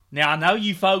Now, I know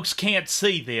you folks can't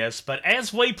see this, but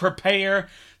as we prepare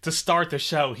to start the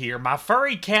show here, my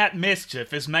furry cat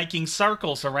Mischief is making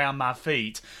circles around my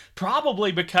feet,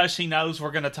 probably because she knows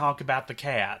we're going to talk about the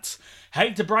cats.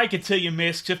 Hate to break it to you,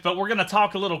 Mischief, but we're going to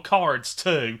talk a little cards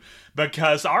too,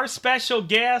 because our special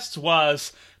guest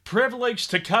was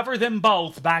privileged to cover them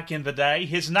both back in the day.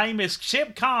 His name is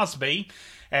Chip Cosby.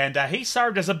 And he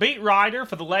served as a beat writer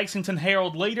for the Lexington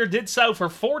Herald-Leader, did so for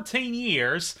 14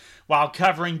 years while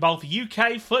covering both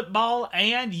UK football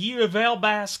and U of L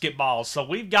basketball. So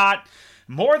we've got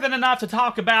more than enough to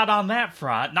talk about on that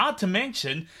front. Not to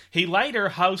mention, he later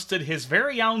hosted his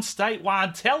very own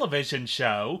statewide television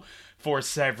show for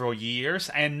several years,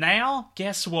 and now,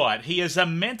 guess what? He is a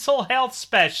mental health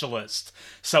specialist.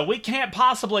 So we can't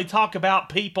possibly talk about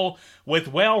people with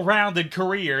well-rounded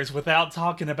careers without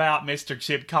talking about Mr.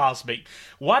 Chip Cosby.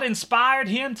 What inspired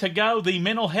him to go the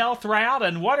mental health route,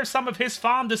 and what are some of his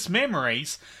fondest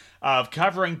memories of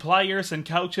covering players and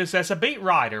coaches as a beat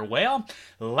writer? Well,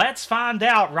 let's find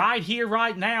out right here,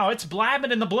 right now. It's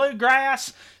Blabbing in the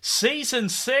Bluegrass, Season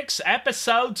 6,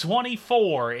 Episode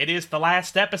 24. It is the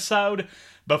last episode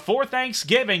before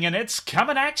Thanksgiving, and it's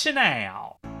coming at you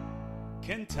now.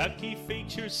 Kentucky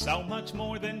features so much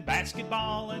more than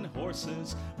basketball and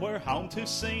horses. We're home to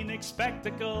scenic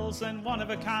spectacles and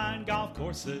one-of-a-kind golf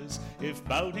courses. If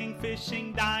boating,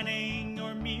 fishing, dining,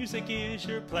 or music is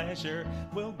your pleasure,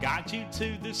 we'll guide you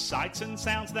to the sights and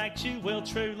sounds that you will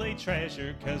truly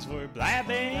treasure. 'Cause we're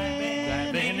blabbing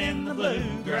in the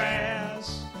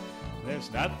bluegrass.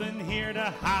 There's nothing here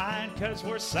to hide, 'cause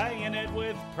we're saying it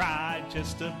with pride.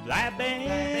 Just a blabbing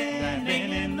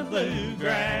in the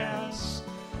bluegrass.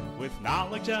 With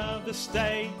knowledge of the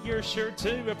state you're sure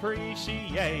to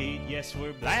appreciate. Yes,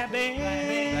 we're blabbing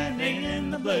in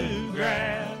the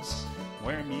bluegrass.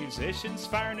 Where musicians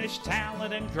furnish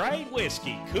talent and great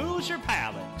whiskey cools your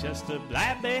palate. Just a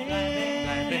blabbing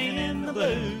in the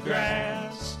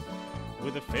bluegrass.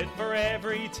 With a fit for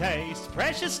every taste,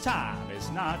 precious time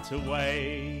is not to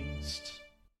waste.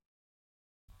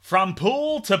 From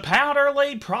Poole to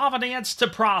Powderly, Providence to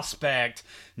Prospect,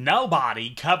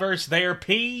 nobody covers their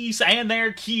P's and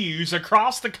their Q's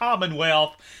across the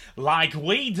Commonwealth like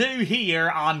we do here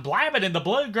on Blabbing in the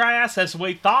Bluegrass, as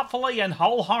we thoughtfully and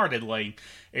wholeheartedly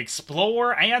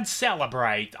explore and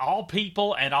celebrate all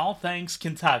people and all things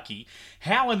Kentucky.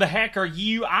 How in the heck are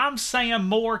you? I'm Sam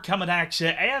Moore, coming at you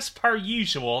as per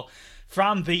usual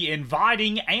from the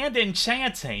inviting and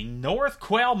enchanting North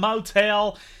Quail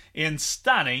Motel in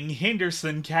stunning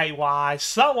Henderson, KY.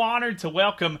 So honored to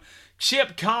welcome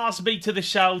Chip Cosby to the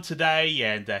show today,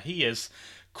 and he is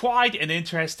quite an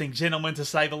interesting gentleman, to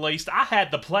say the least. I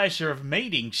had the pleasure of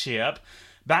meeting Chip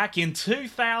back in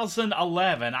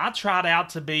 2011. I tried out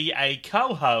to be a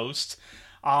co-host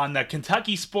on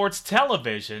Kentucky Sports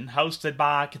Television, hosted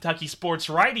by Kentucky Sports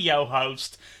Radio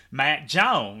host Matt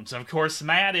Jones. Of course,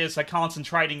 Matt is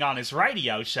concentrating on his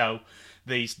radio show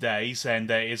these days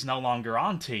and is no longer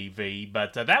on TV,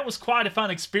 but that was quite a fun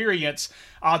experience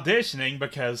auditioning,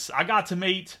 because I got to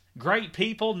meet great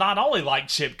people, not only like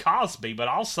Chip Cosby, but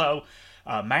also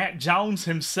Matt Jones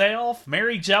himself,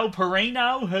 Mary Jo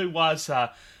Perino, who was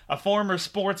a former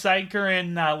sports anchor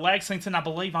in Lexington, I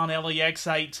believe on LEX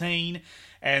 18,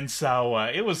 and so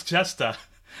it was just a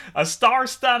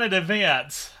star-studded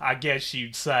event, I guess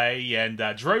you'd say. And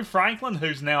Drew Franklin,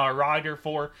 who's now a writer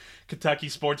for Kentucky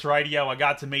Sports Radio, I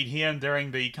got to meet him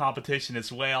during the competition as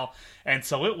well. And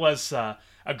so it was a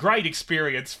great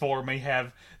experience for me.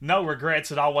 Have no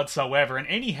regrets at all whatsoever. And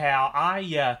anyhow,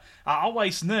 I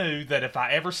always knew that if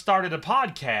I ever started a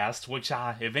podcast, which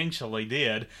I eventually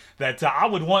did, that I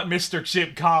would want Mr.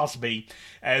 Chip Cosby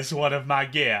as one of my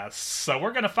guests. So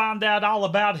we're going to find out all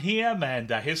about him and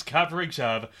his coverage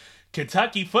of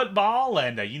Kentucky football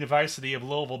and University of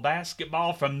Louisville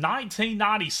basketball from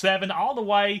 1997 all the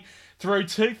way through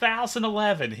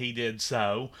 2011. He did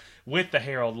so with the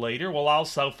Herald-Leader. We'll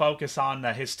also focus on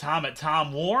his time at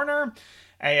Time Warner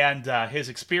and his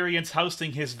experience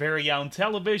hosting his very own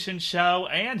television show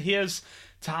and his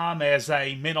time as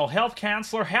a mental health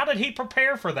counselor. How did he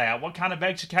prepare for that? What kind of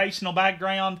educational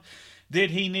background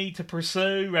did he need to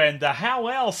pursue? And how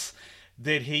else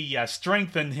did he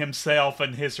strengthen himself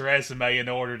and his resume in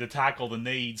order to tackle the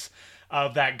needs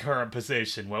of that current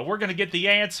position? Well, we're going to get the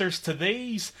answers to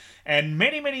these and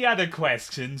many, many other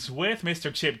questions with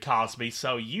Mr. Chip Cosby,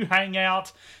 so you hang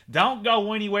out, don't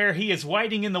go anywhere. He is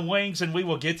waiting in the wings, and we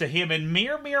will get to him in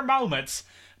mere moments.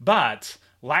 But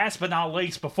last but not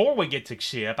least, before we get to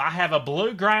Chip, I have a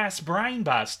Bluegrass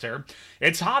Brainbuster.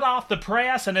 It's hot off the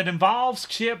press, and it involves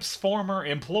Chip's former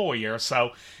employer.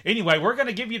 So anyway, we're going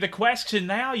to give you the question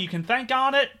now. You can think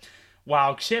on it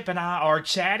while Chip and I are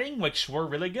chatting, which we're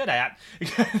really good at,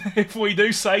 if we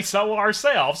do say so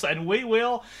ourselves, and we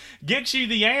will get you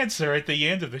the answer at the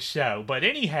end of the show. But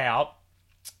anyhow,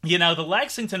 the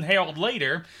Lexington Herald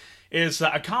Leader is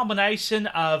a combination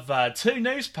of two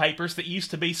newspapers that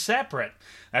used to be separate.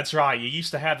 That's right, you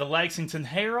used to have the Lexington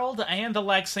Herald and the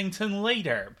Lexington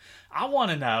Leader. I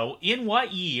want to know, in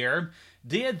what year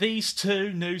did these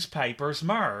two newspapers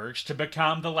merge to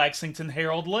become the Lexington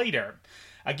Herald Leader?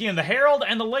 Again, the Herald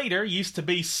and the Leader used to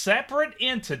be separate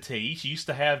entities. You used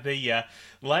to have the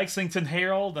Lexington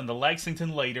Herald and the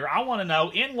Lexington Leader. I want to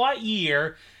know, in what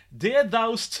year did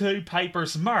those two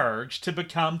papers merge to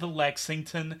become the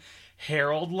Lexington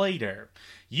Herald Leader?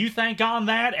 You think on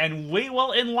that, and we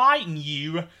will enlighten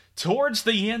you towards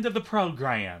the end of the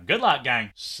program. Good luck,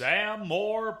 gang. Sam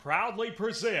Moore proudly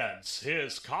presents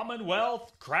his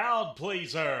Commonwealth Crowd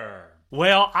Pleaser.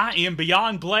 Well, I am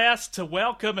beyond blessed to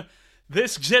welcome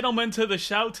this gentleman to the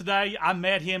show today. I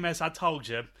met him, as I told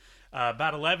you,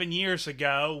 about 11 years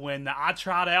ago when I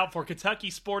tried out for Kentucky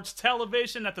Sports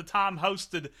Television, at the time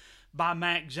hosted by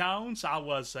Mac Jones. I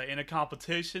was in a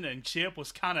competition, and Chip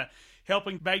was kind of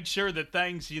helping make sure that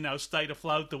things, stayed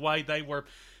afloat the way they were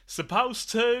supposed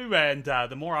to. And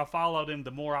the more I followed him,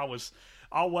 the more I was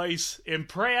always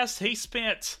impressed. He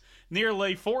spent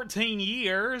nearly 14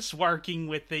 years working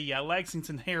with the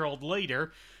Lexington Herald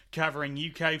Leader, covering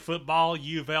UK football,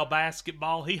 U of L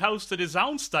basketball. He hosted his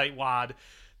own statewide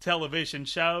television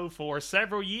show for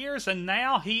several years, and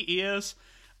now he is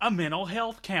a mental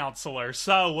health counselor.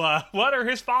 So what are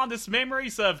his fondest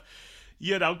memories of,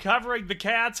 covering the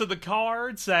Cats of the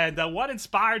Cards, and what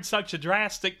inspired such a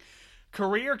drastic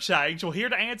career change? Well, here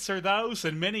to answer those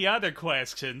and many other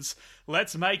questions,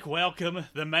 let's make welcome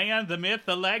the man, the myth,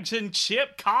 the legend,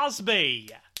 Chip Cosby.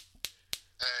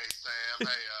 Hey, Sam.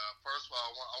 Hey, first of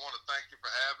all, I want to thank you for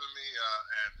having me,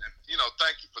 and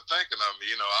thank you for thinking of me.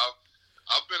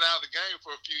 I've been out of the game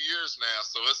for a few years now,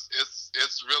 so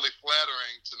it's really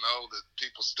flattering to know that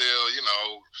people still,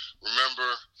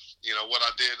 remember, what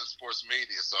I did in sports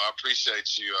media. So I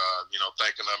appreciate you,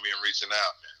 thinking of me and reaching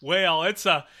out, man. Well, it's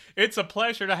a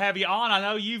pleasure to have you on. I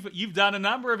know you've done a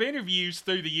number of interviews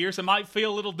through the years. It might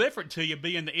feel a little different to you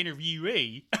being the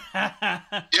interviewee. Yeah,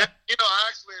 I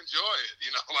actually enjoy it.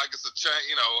 Like it's a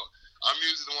change. I'm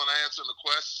usually the one answering the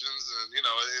questions, and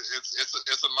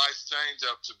it's a nice change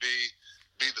up to be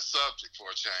the subject for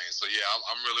a change. So yeah,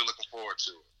 I'm really looking forward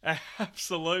to it.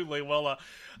 Absolutely. Well,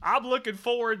 I'm looking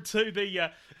forward to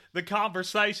the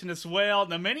conversation as well.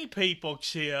 Now, many people,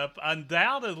 Chip,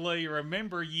 undoubtedly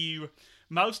remember you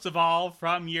most of all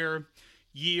from your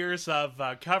years of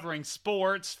covering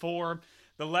sports for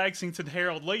the Lexington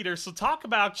Herald Leader. So talk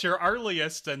about your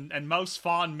earliest and most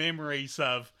fond memories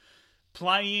of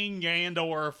playing and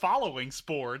or following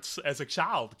sports as a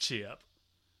child, Chip.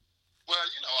 Well, I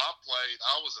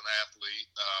was an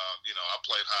athlete. I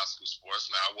played high school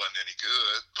sports. Now, I wasn't any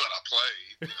good, but I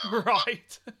played.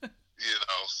 Right. But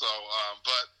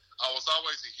I was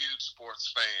always a huge sports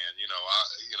fan.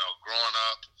 Growing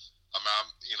up,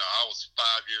 I was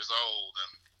 5 years old,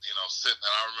 and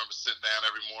I remember sitting down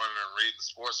every morning and reading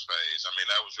the sports page. I mean,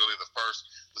 that was really the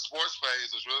sports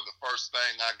page was really the first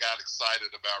thing I got excited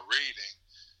about reading.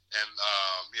 And,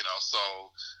 so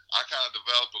I kind of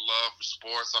developed a love for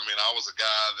sports. I mean, I was the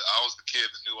kid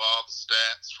that knew all the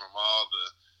stats from all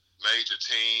the major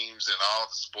teams and all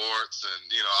the sports.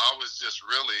 And, I was just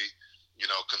really,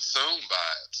 consumed by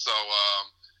it. So,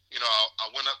 I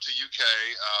went up to UK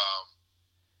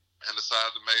and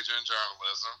decided to major in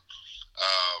journalism.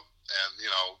 And,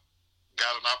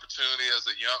 got an opportunity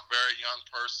as a very young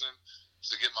person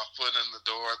to get my foot in the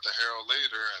door at the Herald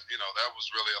Leader. And, that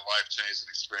was really a life-changing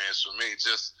experience for me.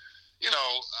 Just,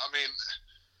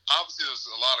 obviously there's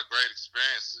a lot of great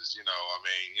experiences,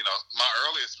 my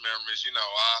earliest memories,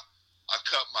 I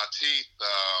cut my teeth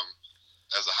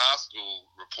as a high school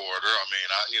reporter. I mean,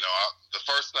 the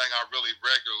first thing I really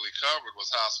regularly covered was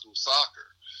high school soccer.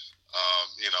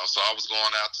 So I was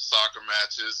going out to soccer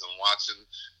matches and watching,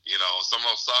 some of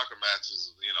those soccer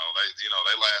matches,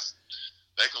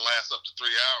 they can last up to 3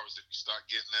 hours if you start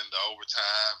getting into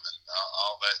overtime and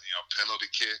all that, penalty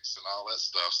kicks and all that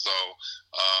stuff. So,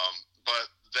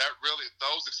 but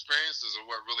those experiences are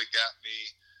what really got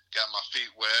my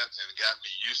feet wet and got me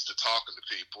used to talking to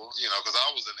people, because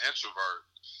I was an introvert.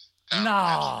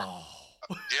 No.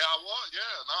 Yeah, I was.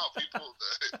 Yeah, no, people,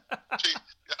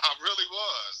 I really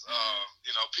was.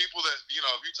 People that, if you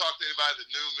talk to anybody that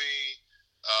knew me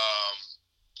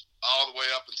all the way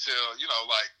up until,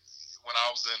 like when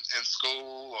I was in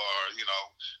school or,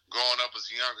 growing up as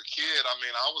a younger kid, I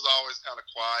mean, I was always kind of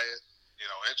quiet,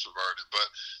 introverted. But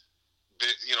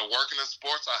working in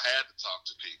sports, I had to talk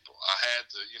to people. I had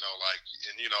to,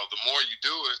 the more you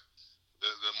do it,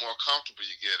 the more comfortable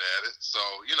you get at it. So,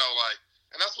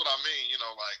 and that's what I mean,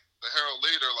 the Herald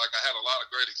Leader, I had a lot of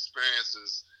great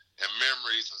experiences and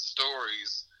memories and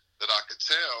stories that I could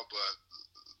tell, but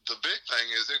the big thing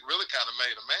is it really kind of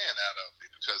made a man out of me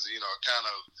because, it kind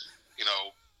of,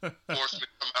 forced me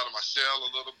to come out of my shell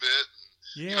a little bit.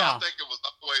 Yeah. I think it was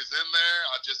always in there.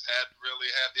 I just hadn't really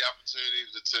had the opportunity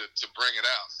to bring it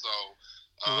out. So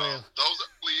those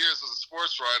early years as a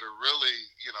sports writer really,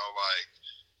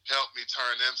 helped me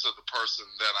turn into the person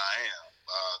that I am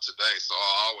today. So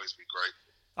I'll always be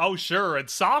grateful. Oh, sure. And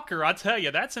soccer, I tell you,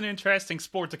 that's an interesting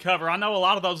sport to cover. I know a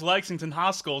lot of those Lexington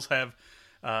high schools have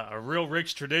a real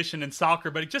rich tradition in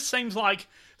soccer, but it just seems like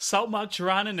so much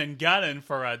running and gunning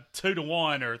for a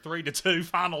 2-1 or 3-2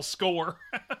 final score.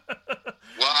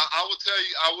 Well, I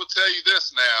will tell you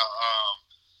this now.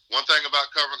 One thing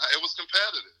about covering, it was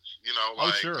competitive.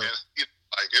 Sure.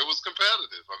 It was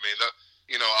competitive. I mean,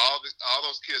 all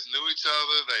those kids knew each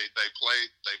other. They play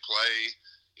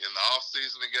in the off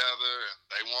season together, and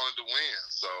they wanted to win.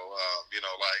 So,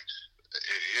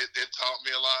 it taught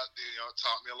me a lot. It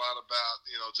taught me a lot about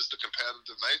just the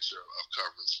competitive nature of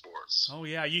covering sports. Oh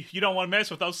yeah, you don't want to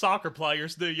mess with those soccer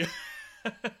players, do you?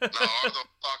 No, or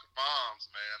those soccer moms,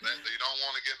 man. You don't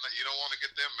want to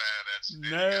get them mad at you.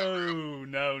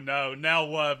 No.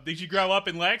 Now, did you grow up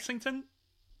in Lexington?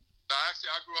 No,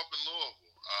 actually, I grew up in Louisville.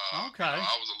 Okay.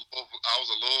 I was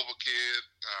a Louisville kid.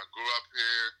 Grew up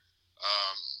here.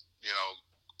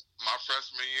 My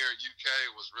freshman year at UK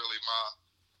was really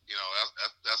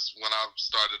that's when I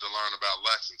started to learn about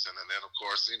Lexington, and then of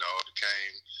course, it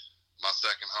became my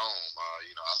second home.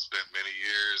 I spent many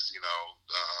years,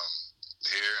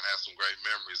 here and have some great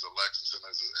memories of Lexington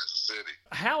as a city.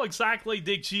 How exactly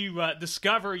did you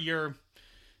discover your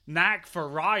knack for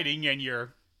writing and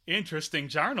your interest in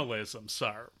journalism,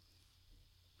 sir?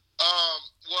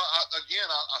 Well, I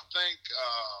think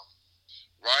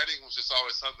writing was just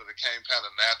always something that came kind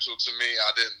of natural to me.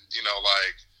 I didn't,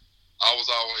 I was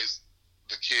always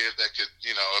the kid that could,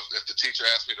 if the teacher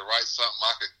asked me to write something,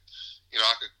 I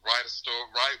could write a story,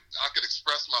 I could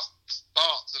express my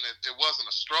thoughts, and it wasn't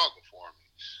a struggle for me.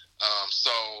 So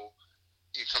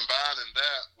you combining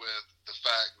that with the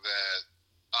fact that,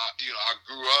 I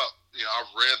grew up,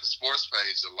 I've read the sports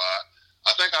page a lot.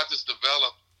 I think I just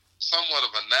developed somewhat of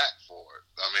a knack for it.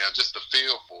 I mean, just a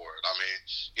feel for it. I mean,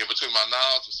 between my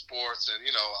knowledge of sports and,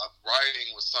 writing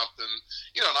was something,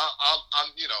 and I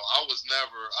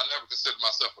never considered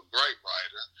myself a great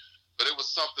writer, but it was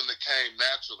something that came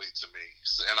naturally to me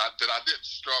and I didn't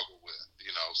struggle with,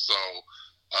 so,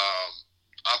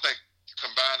 I think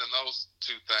combining those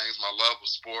two things, my love of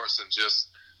sports and just,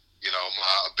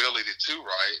 my ability to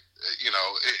write,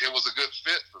 it was a good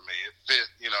fit for me. It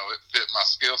fit my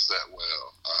skill set well.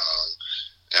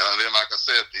 And then, like I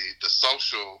said, the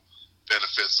social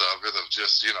benefits of it, of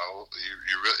just, it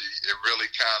really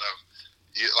kind of,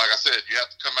 like I said, you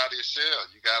have to come out of your shell.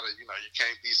 You gotta, you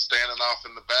can't be standing off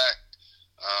in the back,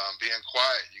 being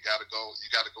quiet. You gotta go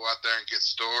out there and get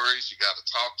stories. You gotta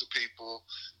talk to people.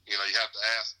 You have to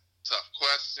ask tough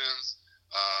questions.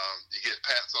 You get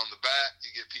pats on the back.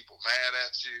 You get people mad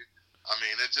at you. I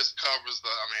mean, it just covers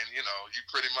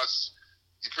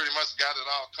you pretty much got it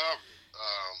all covered.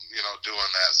 Doing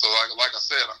that. So like I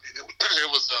said, I mean, it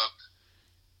was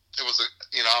I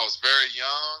was very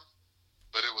young,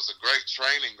 but it was a great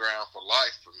training ground for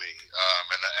life for me.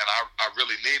 And I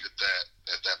really needed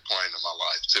that at that point in my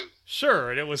life too. Sure,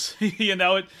 and it was,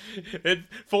 it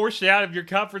forced you out of your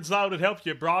comfort zone. It helped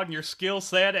you broaden your skill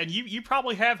set, and you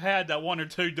probably have had one or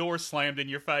two doors slammed in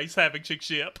your face, haven't you,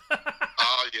 Chip?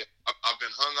 Oh yeah, I've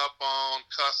been hung up on,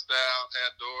 cussed out,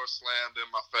 had doors slammed in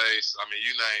my face. I mean,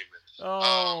 you name it.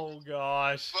 Oh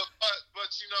gosh. But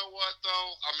you know what though?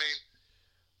 I mean,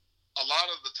 a lot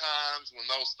of the times when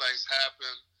those things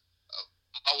happen,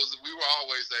 we were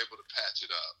always able to patch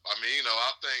it up. I mean,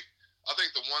 I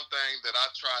think the one thing that I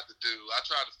tried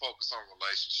to focus on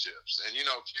relationships. And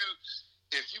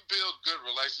if you build good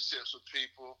relationships with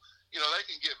people, they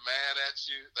can get mad at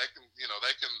you. They can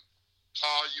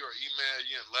call you or email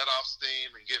you and let off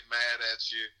steam and get mad at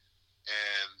you,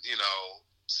 and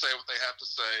say what they have to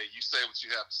say. You say what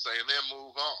you have to say, and then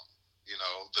move on.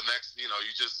 The next, you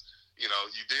just.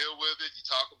 You deal with it, you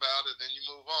talk about it, then you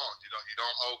move on. You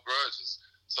don't hold grudges.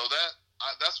 So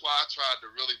that's why I tried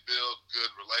to really build good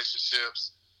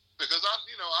relationships, because I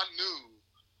knew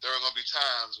there were going to be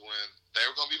times when they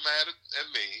were going to be mad at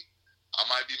me. I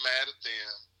might be mad at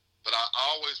them, but I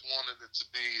always wanted it to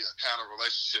be a kind of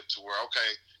relationship to where,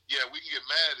 okay, yeah, we can get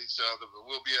mad at each other, but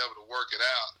we'll be able to work it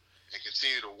out and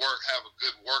continue to have a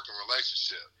good working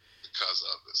relationship because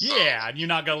of it. So, yeah, and you're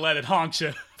not gonna let it haunt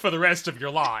you for the rest of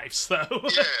your life. So yeah, no,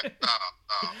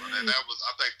 and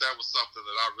I think that was something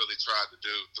that I really tried to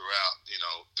do throughout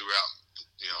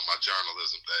my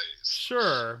journalism days.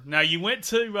 Sure. Now you went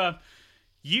to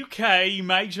UK, you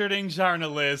majored in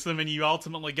journalism, and you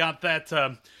ultimately got that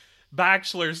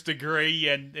bachelor's degree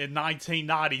in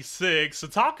 1996. So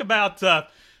talk about the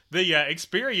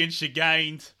experience you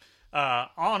gained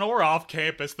on or off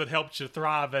campus that helped you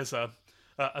thrive as a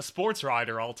sports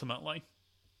writer ultimately.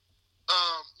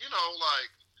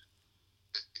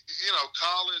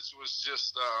 College was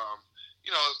just, I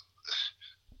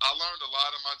learned a lot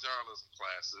in my journalism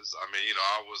classes. I mean,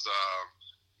 I was,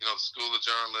 the School of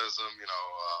Journalism,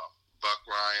 Buck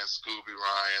Ryan, Scooby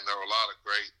Ryan. There were a lot of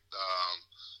great,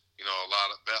 a lot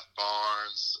of Beth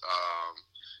Barnes.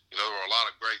 There were a lot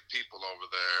of great people over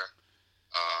there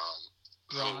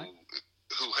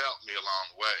who helped me along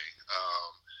the way.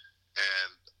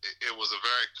 And it was a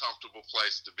very comfortable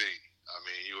place to be. I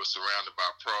mean, you were surrounded by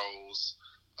pros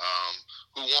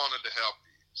who wanted to help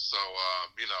you. So,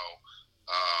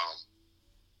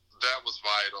 that was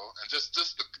vital, and just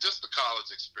the college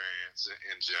experience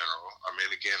in general. I mean,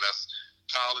 again,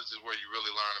 college is where you really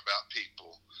learn about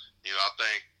people. I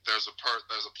think there's a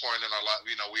point in our life.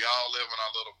 We all live in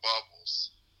our little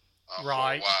bubbles for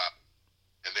a while,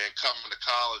 and then coming to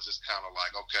college is kind of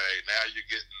like, okay, now you're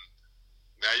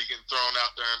getting thrown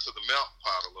out there into the melting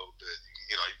pot a little bit.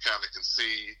 You kind of can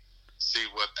see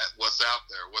what's out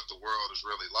there, what the world is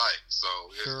really like. So,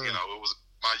 sure. It was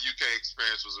my UK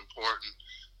experience was important.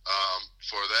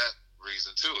 For that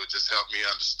reason too, it just helped me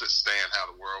understand how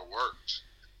the world worked.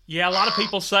 Yeah, a lot of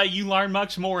people say you learn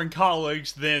much more in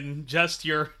college than just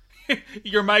your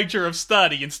major of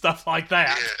study and stuff like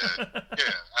that.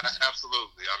 Yeah,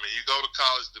 absolutely. I mean, you go to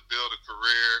college to build a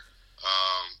career,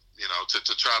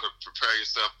 to try to prepare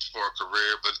yourself for a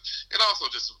career, but it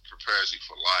also just prepares you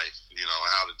for life.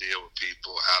 How to deal with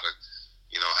people, how to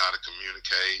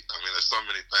communicate. I mean, there's so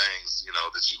many things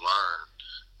that you learn.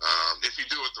 If you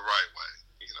do it the right way,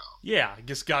 Yeah,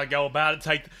 just gotta go about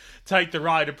it. Take the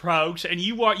right approach. And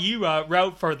you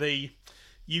wrote for the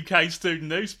UK student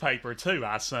newspaper too,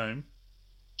 I assume.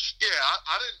 Yeah,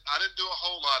 I didn't do a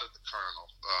whole lot at the Kernel.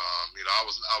 I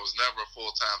was never a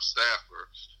full-time staffer.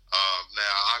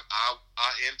 Now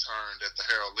I interned at the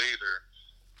Herald Leader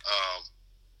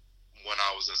when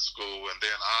I was in school, and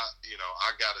then I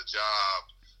got a job.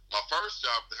 My first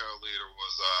job at the Herald Leader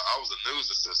was I was a news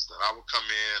assistant. I would come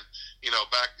in,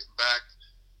 back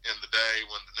in the day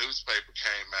when the newspaper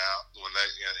came out, when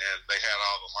they had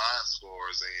all the line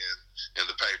scores in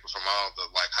the paper from all the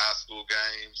high school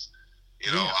games.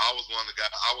 I was one of the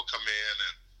guys. I would come in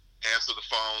and answer the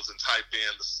phones and type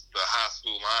in the high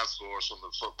school line scores from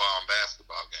the football and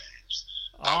basketball games.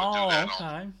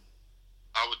 I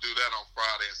would do that on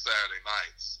Friday and Saturday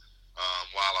nights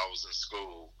while I was in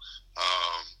school.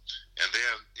 And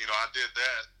then, I did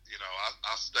that,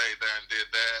 I stayed there and did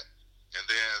that. And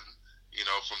then,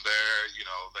 from there,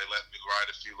 they let me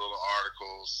write a few little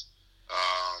articles.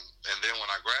 And then when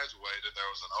I graduated,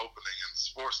 there was an opening in the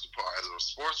sports department. There was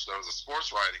a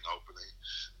sports writing opening.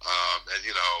 And,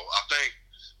 I think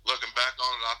looking back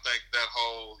on it, I think that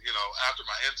whole, after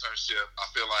my internship, I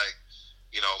feel like,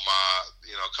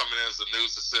 coming in as a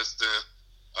news assistant,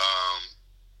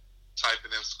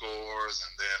 typing in scores,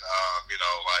 and then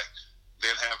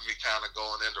then having me kind of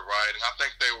going into writing. I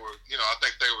think they were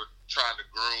trying to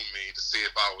groom me to see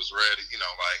if I was ready,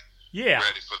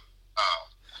 ready for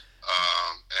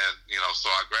and so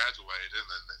I graduated,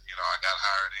 and I got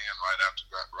hired in right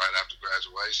after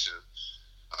graduation.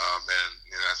 And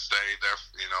I stayed there,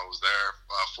 was there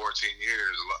 14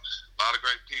 years. A lot of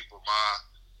great people. My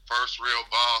first real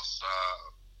boss,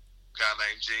 guy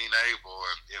named Gene Abel,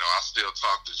 and I still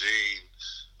talk to Gene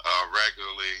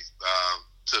regularly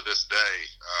to this day.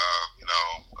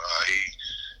 He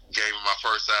gave me my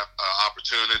first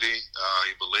opportunity.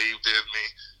 He believed in me.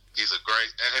 He's a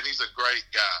great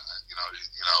guy.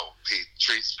 He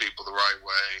treats people the right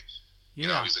way.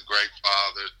 Yeah. He's a great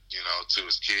father, to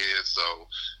his kids. So,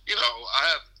 there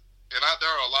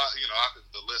are a lot,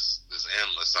 the list is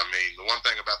endless. I mean, the one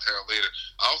thing about the Herald Leader,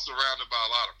 I was surrounded by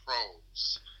a lot of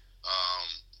pros.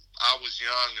 I was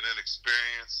young and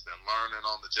inexperienced and learning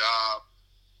on the job,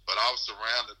 but I was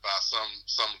surrounded by some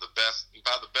of the best,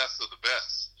 by the best of the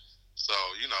best. So,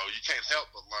 you can't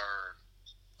help but learn.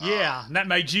 Yeah, and that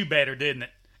made you better, didn't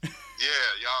it?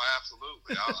 Yeah,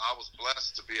 absolutely. I was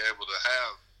blessed to be able to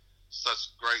have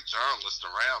such great journalists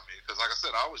around me because, like I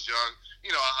said, I was young.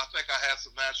 I think I had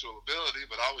some natural ability,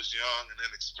 but I was young and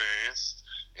inexperienced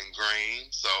and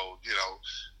green. So,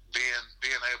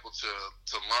 being able to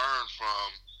learn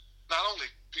from not only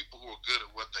people who are good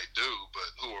at what they do,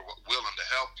 but who are willing to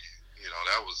help you.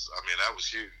 That was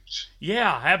huge.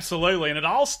 Yeah, absolutely. And it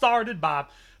all started by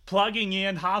plugging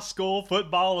in high school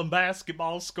football and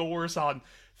basketball scores on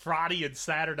Friday and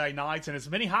Saturday nights, and as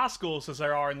many high schools as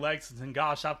there are in Lexington.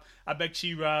 Gosh, I bet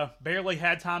you barely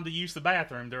had time to use the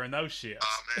bathroom during those shifts.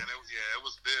 Oh man, it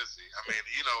was busy. And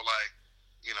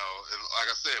like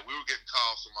I said, we were getting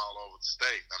calls from all over the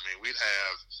state. We'd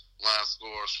have line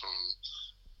scores from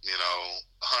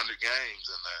 100 games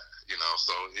in there.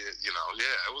 So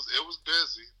it was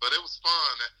busy, but it was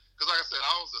fun because, like I said,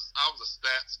 I was a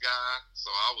stats guy, so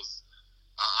I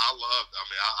loved.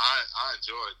 I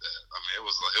enjoyed that.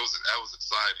 That was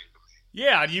exciting to me.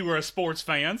 Yeah, and you were a sports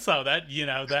fan, so that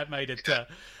that made it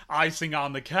icing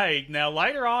on the cake. Now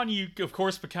later on, you of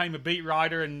course became a beat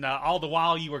writer, and all the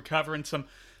while you were covering some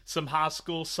high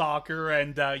school soccer,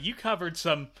 and you covered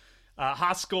some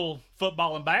high school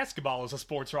football and basketball as a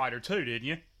sports writer too, didn't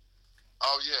you?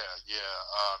 Oh yeah.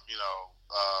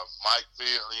 Mike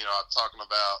Field. Talking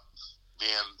about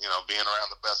being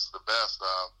around the best of the best.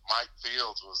 Mike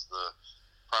Fields was the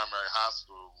primary high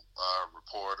school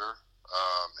reporter,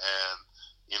 and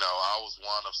I was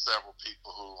one of several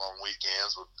people who on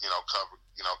weekends would cover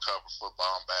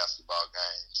football and basketball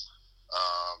games.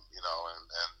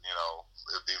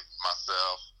 It'd be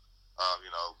myself.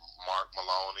 Mark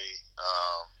Maloney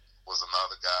was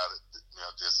another guy that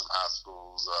did some high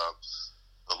schools.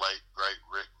 The late great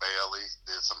Rick Bailey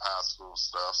did some high school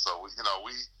stuff. So we had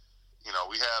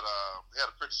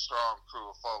a pretty strong crew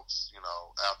of folks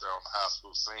out there on the high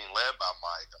school scene, led by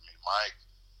Mike. Mike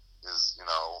is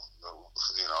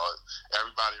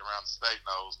everybody around the state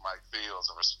knows Mike Fields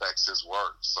and respects his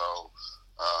work. So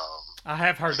I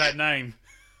have heard that name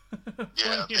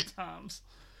plenty of times.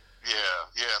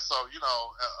 Yeah. So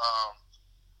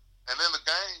and then the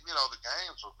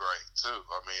games were great too.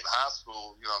 High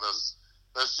school,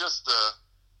 there's just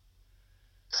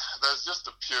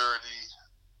a purity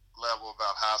level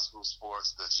about high school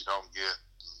sports that you don't get,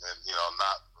 and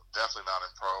definitely not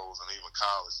in pros and even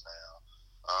college now.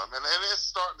 And it's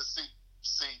starting to see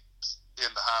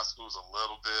into high schools a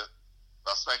little bit.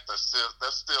 I think there's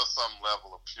still some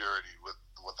level of purity with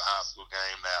the high school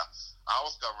game now. I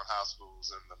was covering high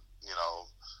schools in the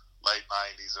late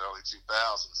 90s, early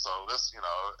 2000s, so this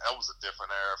that was a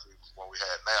different era from what we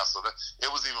had now. So it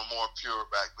was even more pure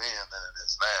back then than it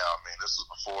is now. This was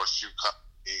before shoe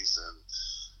companies and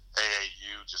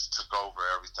AAU just took over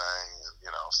everything,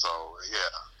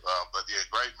 but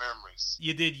great memories.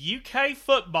 You did UK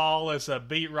football as a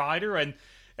beat writer and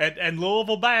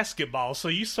Louisville basketball, so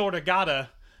you sort of got a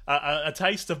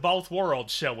taste of both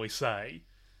worlds, shall we say?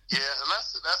 Yeah, and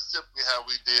that's typically how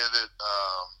we did it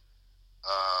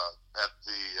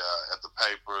at the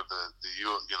paper.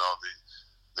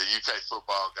 The UK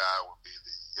football guy would be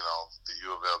the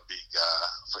U of L beat guy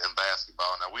in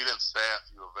basketball. Now we didn't staff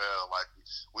U of L, like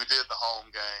we did the home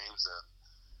games, and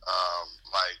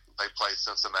like they played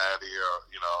Cincinnati, or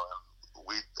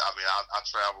I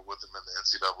traveled with them in the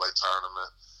NCAA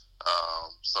tournament,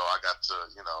 so I got to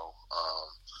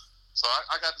so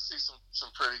I got to see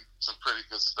some pretty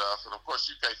good stuff. And of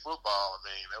course UK football,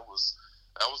 that was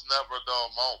never a dull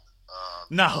moment.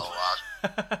 No.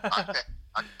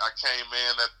 I came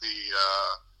in at the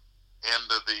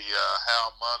end of the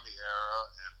Hal Mumme era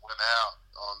and went out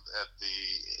at the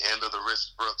end of the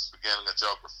Rich Brooks, beginning of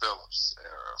Joker Phillips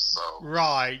era. So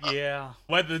right, yeah.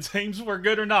 Whether the teams were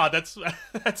good or not, that's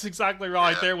exactly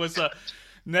right. Yeah. There was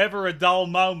never a dull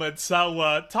moment.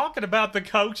 So talking about the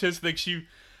coaches that you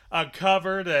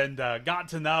covered and got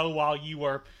to know while you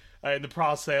were in the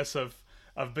process of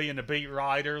being a beat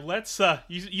writer, let's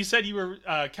you said you were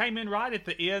came in right at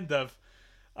the end of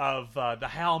the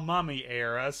Hal Mumme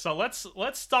era. So let's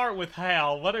start with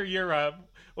Hal. What are your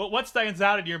what stands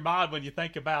out in your mind when you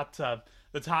think about the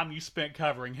time you spent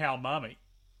covering Hal Mumme?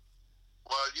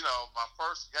 Well, my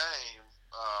first game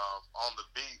on the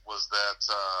beat was that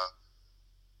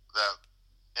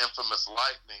infamous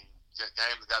Lightning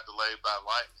game that got delayed by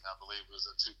lightning. I believe it was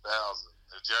in 2000.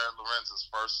 Jared Lorenz's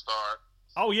first start.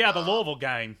 Oh yeah, the Louisville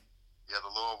game. Yeah, the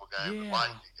Louisville game, the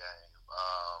Lightning game.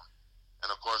 And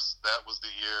of course, that was the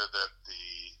year that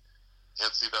the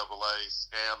NCAA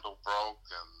scandal broke,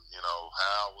 and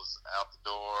Hal was out the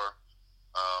door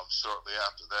shortly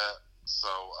after that. So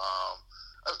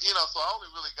so I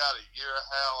only really got a year of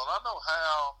Hal, and I know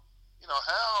Hal.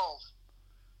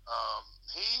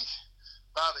 He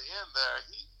by the end there,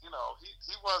 he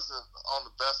wasn't on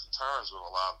the best of terms with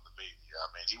a lot of the media.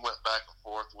 He went back and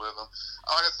forth with them.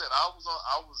 Like I said, I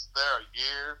was there a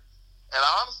year, And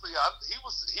honestly, he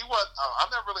was. I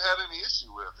never really had any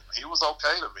issue with him. He was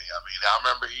okay to me. I mean, I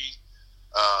remember he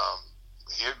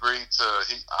agreed to.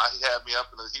 He had me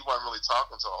up, and he wasn't really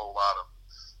talking to a whole lot of.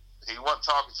 He wasn't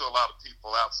talking to a lot of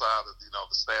people outside of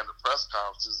the standard press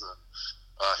conferences. And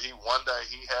one day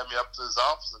he had me up to his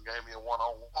office and gave me a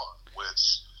one-on-one,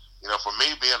 which for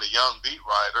me being a young beat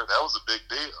writer, that was a big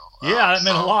deal. Yeah, it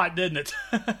meant a lot, didn't it?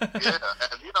 Yeah,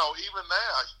 and even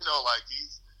now, like he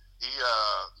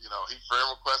friend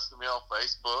requested me on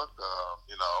Facebook.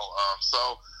 So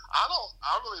I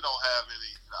really don't have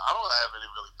any. I don't have any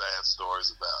really bad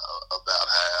stories about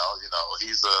Hal.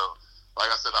 He's like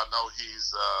I said, I know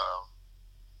he's.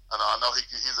 I know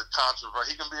he's a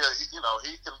controversial. He can be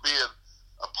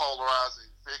a polarizing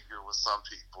figure with some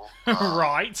people.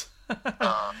 Right.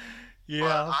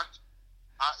 Yeah. But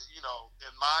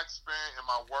in my experience, in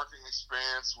my working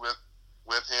experience with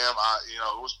him,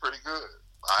 it was pretty good.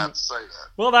 I have to say that.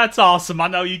 Well, that's awesome. I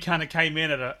know you kind of came in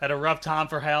at a rough time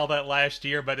for Hal that last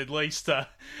year, but at least at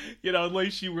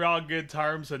least you were on good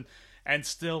terms and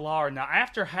still are. Now,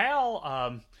 after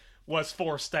Hal was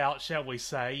forced out, shall we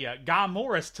say, Guy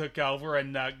Morris took over,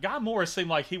 and Guy Morris seemed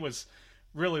like he was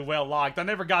really well liked. I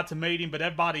never got to meet him, but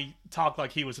everybody talked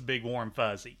like he was a big warm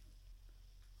fuzzy.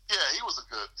 Yeah, he was a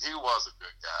good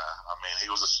guy. I mean, he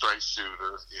was a straight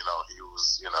shooter. He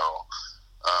was,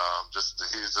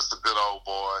 he's just a good old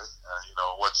boy.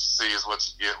 What you see is what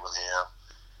you get with him.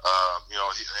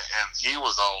 He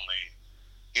was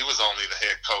only the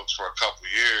head coach for a couple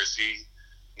of years.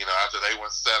 After they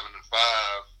went 7-5,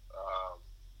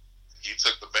 he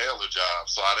took the Baylor job.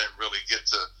 So I didn't really get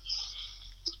to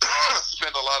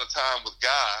spend a lot of time with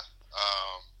Guy.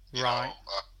 Right.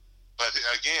 But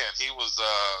again, he was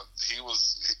a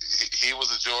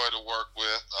joy to work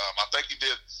with. I think he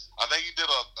did a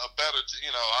better.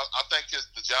 I think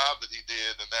the job that he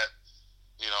did in that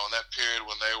period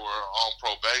when they were on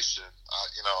probation.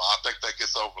 I think that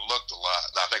gets overlooked a lot.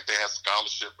 And I think they had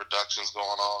scholarship reductions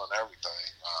going on and everything.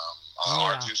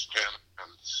 Arjuice Penn,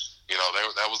 and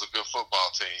that was a good football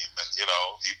team, and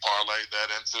he parlayed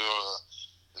that into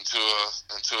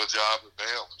a job at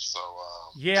Baylor. So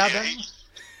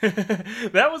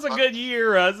that was a good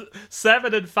year,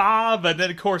 7-5, and then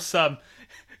of course,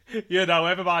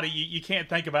 everybody you can't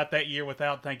think about that year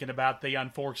without thinking about the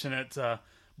unfortunate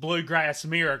Bluegrass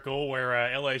Miracle where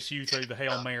LSU threw the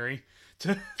Hail Mary.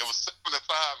 It was 7-5. It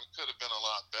could have been a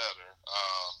lot better,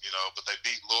 but they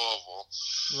beat Louisville.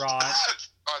 Right.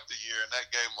 Start the year, and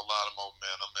that gave them a lot of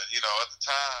momentum. And at the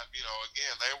time,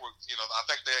 again, they were, I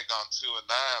think they had gone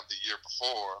 2-9 the year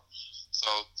before. So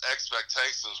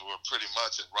expectations were pretty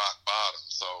much at rock bottom.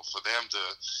 So for them to,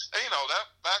 that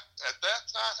back at that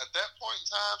time, at that point in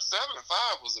time,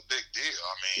 7-5 was a big deal.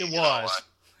 I mean, it was.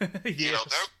 Yes.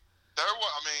 There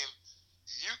were. I mean,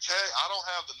 UK. I don't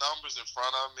have the numbers in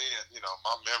front of me, and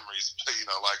my memories.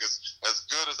 Like as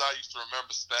good as I used to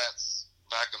remember stats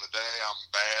back in the day, I'm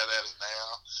bad at it now.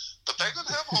 But they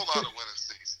didn't have a whole lot of winning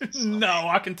seasons. No,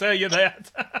 I can tell you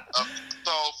that.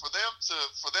 So for them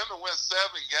to win 7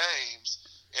 games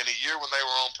in a year when they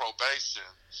were on probation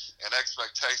and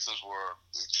expectations were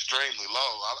extremely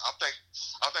low, I think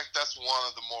that's one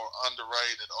of the more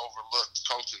underrated, overlooked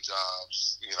coaching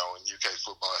jobs, in UK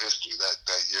football history. That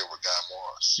year with Guy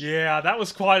Morris. Yeah, that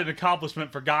was quite an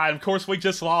accomplishment for Guy. And of course, we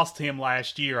just lost him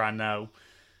last year. I know,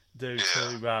 due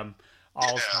to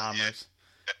Alzheimer's.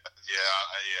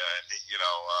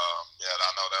 And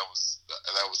I know that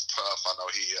was tough. I know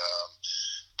he,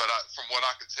 but from what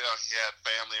I could tell, he had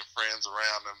family and friends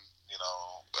around him,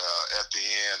 at the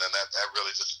end, and that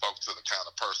really just spoke to the kind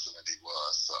of person that he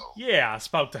was. So yeah, I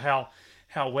spoke to how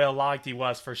well liked he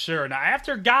was for sure. Now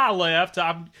after Guy left,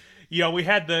 we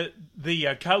had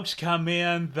the coach come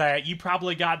in that you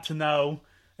probably got to know.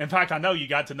 In fact, I know you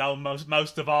got to know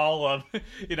most of all,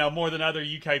 more than other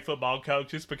UK football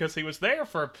coaches because he was there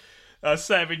for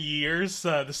 7 years,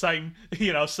 the same,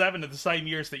 7 of the same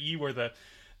years that you were the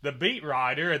beat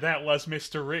writer, and that was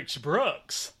Mr. Rich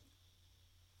Brooks.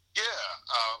 Yeah,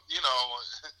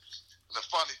 the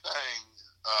funny thing,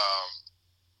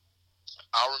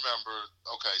 I remember.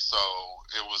 Okay, so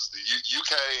it was the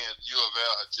UK and U of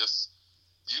L had just.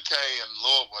 UK and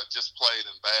Louisville had just played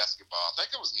in basketball. I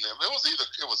think it was the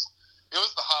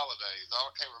holidays. I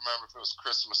can't remember if it was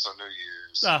Christmas or New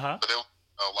Year's. Uh-huh. But it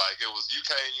was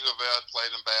UK and U of L had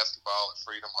played in basketball at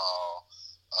Freedom Hall.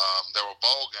 There were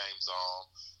bowl games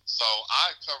on. So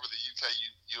I covered the UK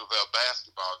U of L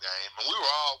basketball game, and we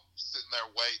were all sitting there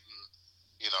waiting,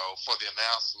 for the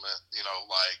announcement,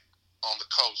 on the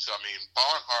coach. I mean,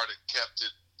 Barnhart had kept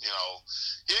it, he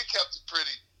had kept it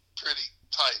pretty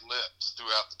tight-lipped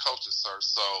throughout the coaching search.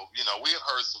 So, you know, we had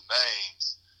heard some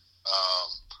names.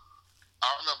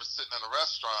 I remember sitting in a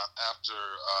restaurant after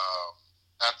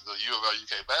the U of L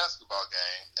UK basketball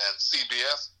game, and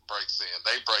CBS breaks in.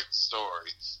 They break the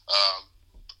story.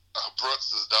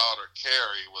 Brooks's daughter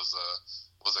Carrie was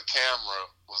a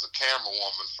camera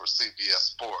woman for CBS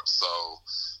Sports. So,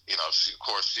 you know,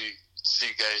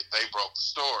 they broke the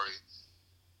story,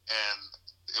 and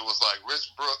it was like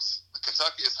Rich Brooks.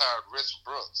 Kentucky has hired Rich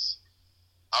Brooks.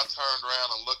 I turned around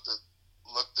and looked at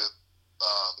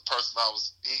the person I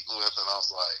was eating with, and I was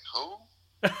like, "Who?"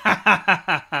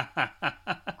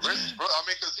 Rich Brooks. I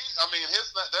mean, because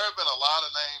there have been a lot of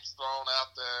names thrown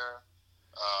out there,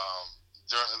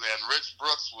 and Rich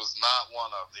Brooks was not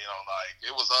one of, you know, like,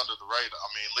 it was under the radar.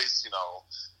 I mean, at least, you know,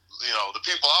 the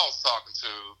people I was talking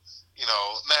to, you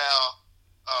know, now,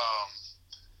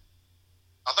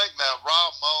 I think now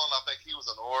Rob Mullen, I think he was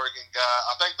an Oregon guy.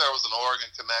 I think there was an Oregon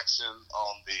connection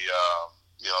on the,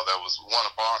 you know, there was one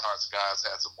of Barnhart's guys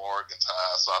had some Oregon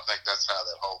ties, so I think that's how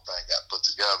that whole thing got put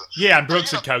together. Yeah, and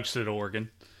Brooks had coached at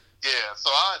Oregon. Yeah, so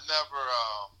I had never,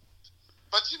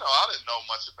 but, you know, I didn't know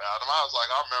much about him. I was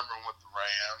like, I remember him with the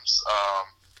Rams.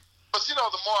 But, you know,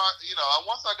 the more,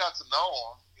 once I got to know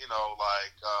him, you know,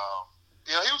 like,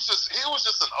 you know, he was just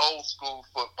an old school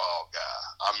football guy.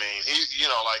 I mean, he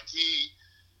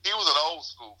was an old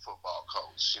school football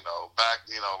coach, you know, back,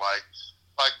 you know, like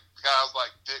guys like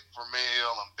Dick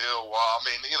Vermeil and Bill Wall. I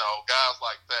mean, you know, guys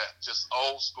like that, just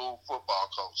old school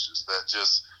football coaches that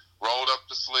just rolled up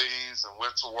the sleeves and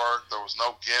went to work. There was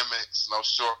no gimmicks, no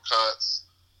shortcuts.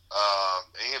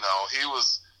 You know, he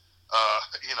was,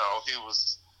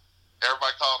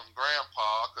 everybody called him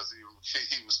Grandpa because he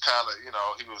was kind of, you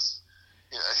know, he could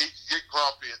get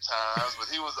grumpy at times, but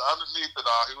he was, underneath it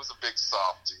all, he was a big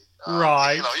softy.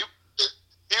 Right. You know, he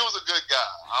was a good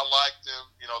guy. I liked him.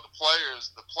 You know, the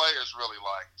players really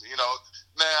liked him. You know,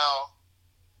 now,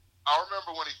 I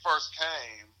remember when he first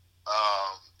came,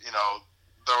 you know,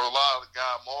 there were a lot of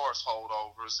Guy Morris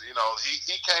holdovers. You know,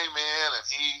 he came in and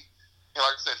you know,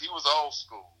 like I said, he was old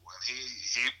school. And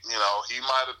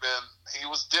he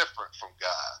was different from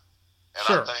Guy. And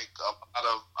sure. I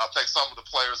think some of the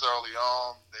players early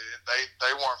on,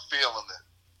 they weren't feeling it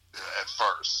at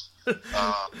first.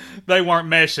 They weren't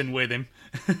meshing with him.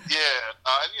 Yeah,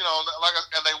 and you know,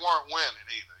 and they weren't winning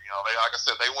either. You know, like I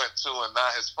said, they went 2-9.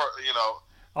 His first, you know.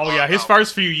 Oh yeah, his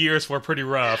first few years were pretty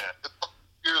rough. Yeah, his first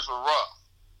years were rough.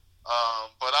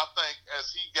 But I think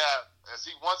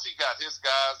once he got his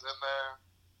guys in there,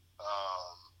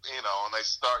 you know, and you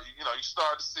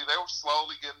start to see they were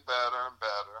slowly getting better and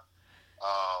better.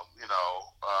 You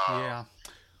know. Yeah.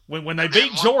 When they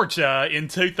beat Georgia in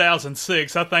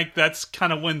 2006, I think that's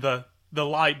kind of when the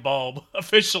light bulb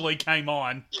officially came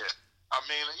on. Yeah, I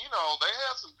mean, you know, they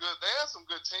had some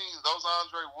good teams. Those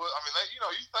Andre Wood. I mean, you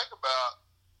know, you think about.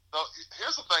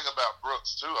 Here's the thing about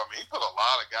Brooks too. I mean, he put a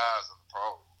lot of guys in the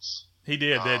pros. He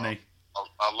did, didn't he?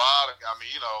 A lot of. I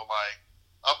mean, you know, like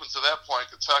up until that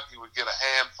point, Kentucky would get a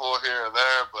handful here or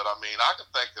there, but I mean, I can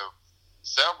think of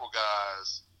several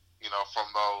guys, you know,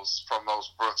 from those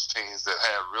Brooks teams that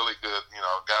had really good, you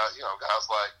know, guys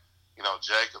like, you know,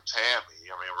 Jacob Tammy.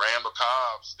 I mean, Randall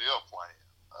Cobb still playing.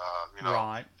 You know,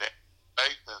 right.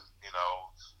 Nathan, you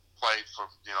know, played for,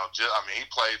 you know, he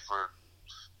played for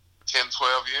 10,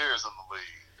 12 years in the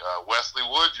league. Wesley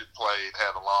Woodyard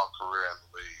had a long career in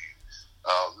the league.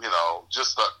 You know,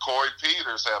 Corey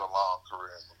Peters had a long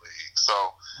career in the league. So,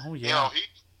 you know,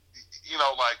 you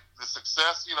know, like the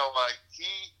success, you know, like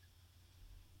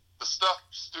the stuff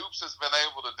Stoops has been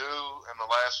able to do in the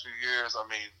last few years, I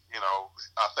mean, you know,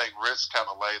 I think Rich kind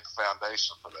of laid the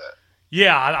foundation for that.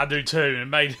 Yeah, I do too. It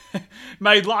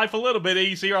made life a little bit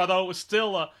easier, although it was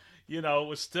still a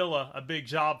big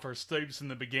job for Stoops in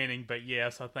the beginning. But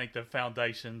yes, I think the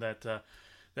foundation that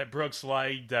Brooks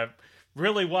laid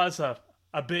really was a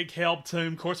big help to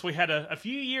him. Of course, we had a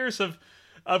few years of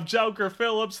Joker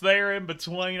Phillips there in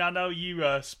between. I know you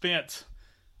spent.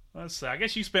 Let's see. I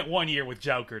guess you spent 1 year with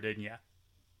Joker, didn't you?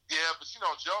 Yeah, but you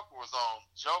know, Joker was on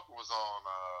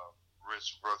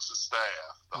Rich Brooks'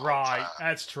 staff the whole right, time.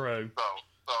 That's true.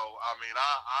 So I mean,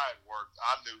 I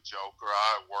knew Joker. I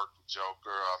had worked with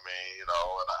Joker. I mean, you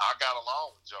know, and I got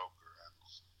along with Joker. And,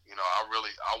 you know, I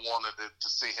wanted to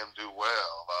see him do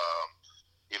well.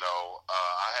 You know,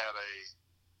 I had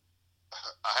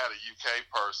a UK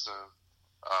person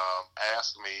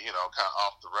ask me, you know, kind of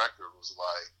off the record, was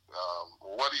like, well,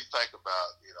 what do you think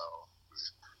about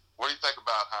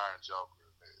hiring Joker?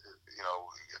 You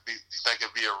know, do you think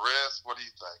it'd be a risk? What do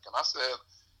you think? And I said,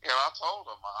 you know, I told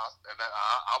him,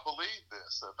 I believe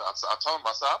this. I told him,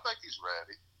 I said, I think he's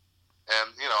ready.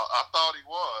 and I thought he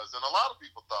was, and a lot of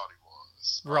people thought he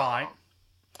was. Right.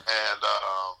 And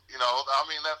I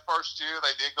mean, that first year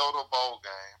they did go to a bowl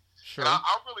game. Sure. And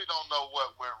I really don't know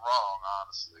what went wrong,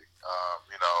 honestly.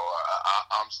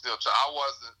 I'm still.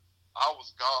 I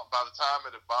was gone by the time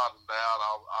it had bottomed out.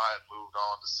 I had moved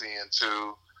on to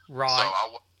CN2. Right. So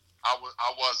I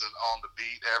wasn't on the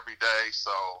beat every day.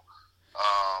 So,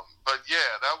 but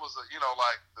yeah, that was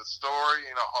like the story.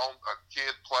 A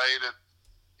kid played at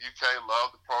UK,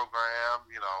 loved the program.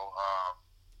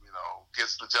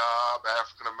 Gets the job,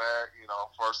 African American.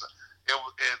 First like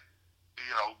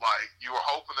you were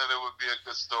hoping that it would be a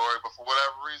good story, but for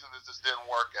whatever reason, it just didn't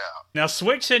work out. Now,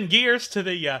 switching gears to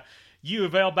the U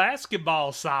of L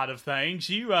basketball side of things,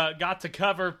 you got to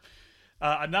cover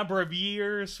a number of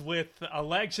years with a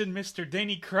legend, Mr.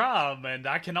 Denny Crum, and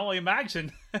I can only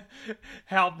imagine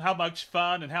how much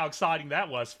fun and how exciting that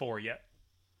was for you.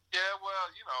 Yeah, well,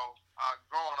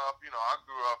 growing up, I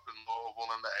grew up in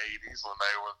Louisville in the '80s in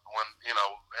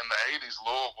the '80s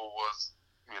Louisville was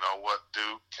what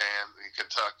Duke,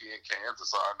 Kentucky, and Kansas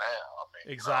are now. I mean,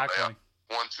 exactly. They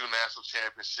won 2 national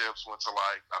championships, went to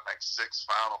I think 6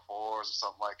 Final Fours or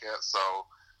something like that. So,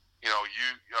 they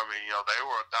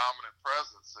were a dominant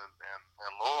presence in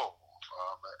Louisville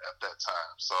at that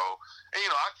time. So, and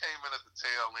I came in at the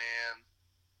tail end,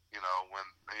 when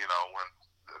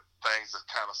things had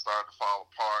kind of started to fall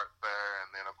apart there,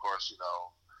 and then of course,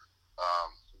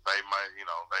 they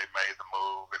made the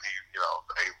move, and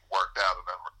they worked out a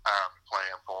retirement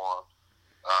plan for him.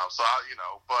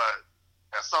 But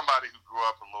as somebody who grew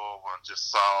up in Louisville and just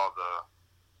saw the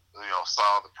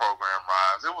program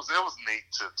rise, it was neat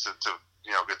to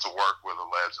get to work with a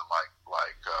legend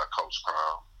like Coach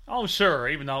Crum. Oh, sure,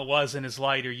 even though it was in his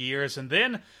later years. And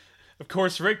then, of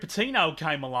course, Rick Pitino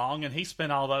came along, and he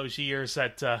spent all those years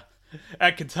at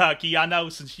Kentucky. I know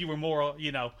since you were more,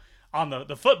 on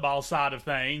the football side of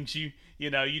things, you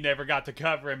never got to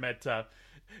cover him at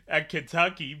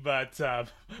Kentucky. But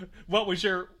what was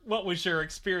your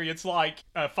experience like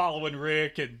following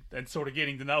Rick and sort of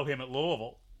getting to know him at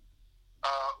Louisville?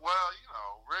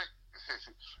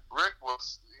 Rick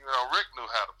was, Rick knew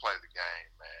how to play the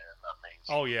game, man. I mean,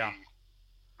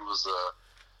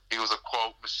 he was a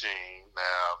quote machine.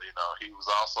 Now, he was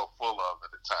also full of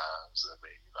it at times. I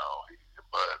mean,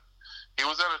 but he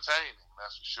was entertaining,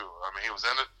 that's for sure. I mean, he was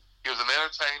an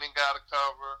entertaining guy to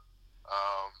cover.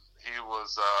 He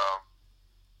was a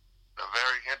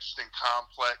very interesting,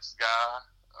 complex guy.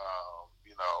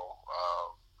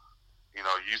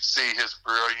 You'd see his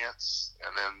brilliance,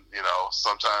 and then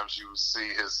sometimes you would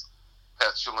see his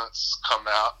petulance come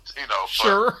out.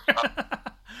 Sure.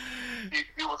 But,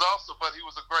 he was also, but he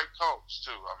was a great coach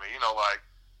too. I mean, you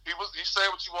say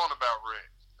what you want about Rick.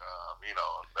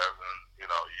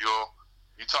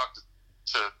 You talk to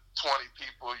 20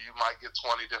 people, you might get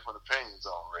 20 different opinions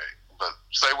on Rick. But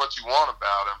say what you want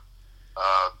about him,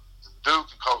 the dude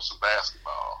can coach some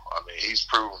basketball. I mean, he's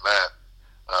proven that,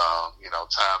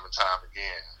 time and time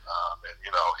again.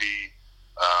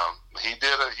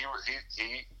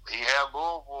 He had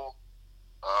Louisville.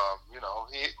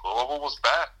 Louisville was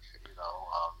back. He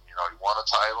won a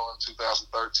title in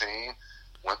 2013.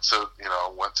 Went to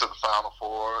the Final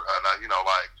Four, and that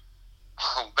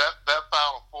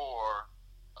Final Four,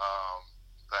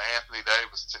 the Anthony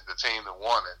Davis, the team that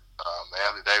won it, the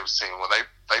Anthony Davis team, when they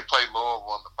played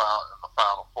Louisville in the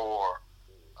Final Four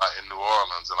in New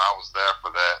Orleans, and I was there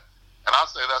for that. And I'd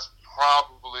say that's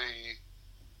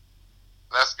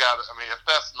got. I mean, if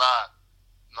that's not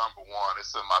number one,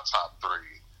 it's in my top 3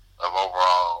 of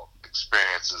overall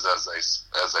experiences as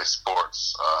a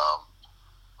sports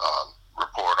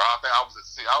reporter. I think I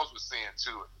was with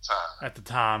CN2 at the time. At the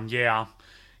time, yeah.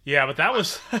 Yeah, but that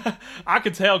was, I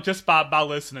could tell just by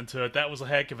listening to it, that was a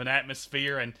heck of an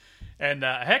atmosphere and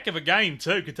a heck of a game,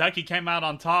 too. Kentucky came out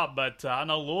on top, but I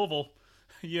know Louisville,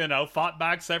 fought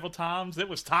back several times. It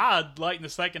was tied late in the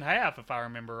second half, if I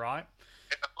remember right.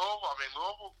 Yeah,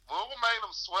 Louisville made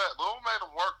them sweat. Louisville made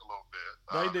them work a little bit.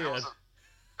 They did. It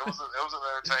was an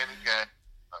entertaining game.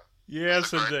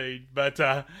 Yes, indeed. But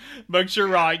you're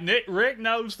right. Rick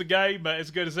knows the game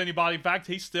as good as anybody. In fact,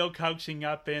 he's still coaching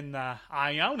up in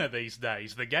Iona these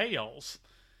days, the Gales.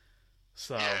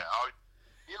 So yeah,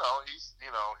 he'll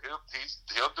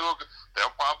do.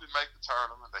 They'll probably make the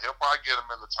tournament. He'll probably get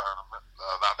them in the tournament.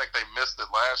 I think they missed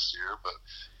it last year, but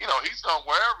he's going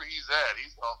wherever he's at.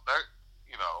 He's going there.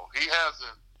 He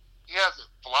hasn't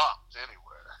flopped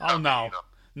anywhere. Oh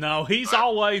no, he's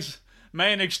always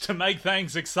managed to make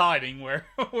things exciting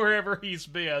wherever he's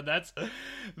been.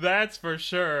 That's for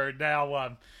sure.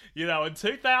 Now, In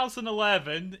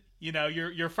 2011,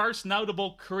 your first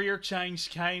notable career change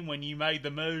came when you made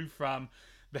the move from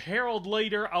the Herald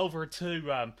Leader over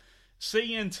to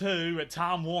CN2 at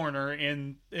Tom Warner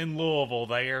in Louisville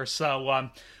there. So,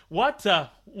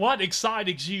 what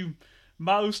excited you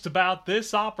most about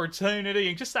this opportunity?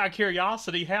 And just out of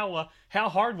curiosity, how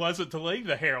hard was it to leave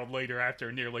the Herald Leader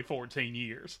after nearly 14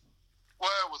 years? Well,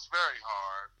 it was very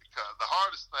hard because the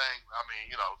hardest thing, I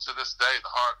mean, to this day,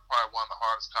 probably one of the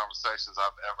hardest conversations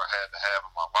I've ever had to have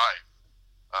in my life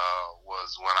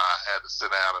was when I had to sit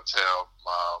down and tell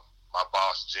my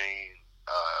boss, Gene,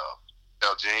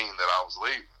 tell Gene that I was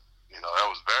leaving. That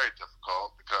was very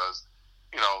difficult because,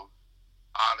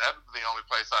 that was the only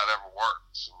place I'd ever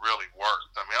really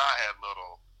worked. I mean, I had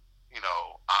little,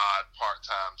 odd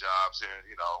part-time jobs here,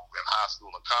 in high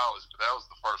school and college, but that was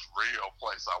the first real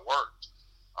place I worked.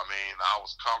 I mean, I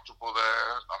was comfortable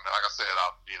there. I mean, like I said,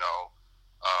 I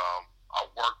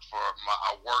worked for a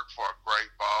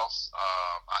great boss.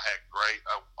 I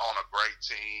on a great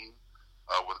team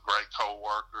with great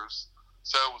coworkers.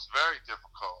 So it was very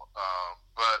difficult.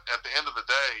 But at the end of the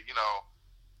day, it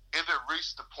had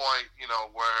reached the point,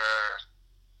 where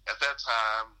at that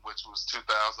time, which was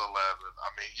 2011,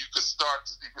 I mean, you could start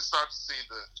to see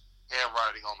the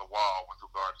handwriting on the wall with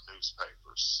regard to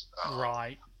newspapers.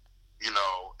 Right. And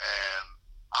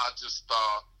I just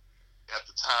thought at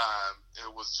the time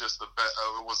it was just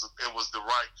it was the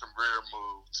right career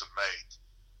move to make.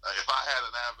 If I had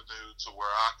an avenue to where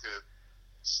I could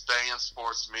stay in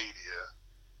sports media,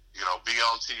 be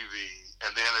on TV,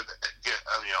 and then it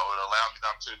allowed me the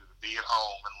opportunity to be at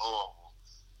home in Louisville.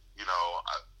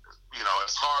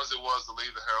 As hard as it was to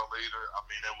leave the Herald Leader, I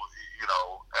mean, it was,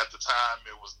 at the time,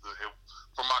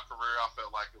 for my career, I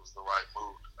felt like it was the right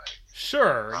move to make.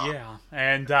 Sure, yeah,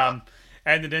 and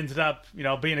it ended up,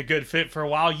 being a good fit for a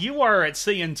while. You were at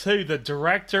CN2 the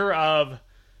director of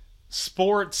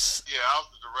sports. Yeah, I was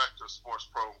the director of sports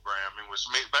programming, which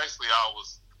means basically I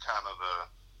was kind of I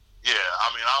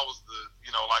was the,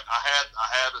 I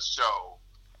had a show,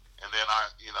 and then I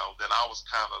was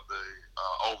kind of the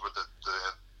over the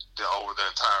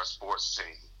entire sports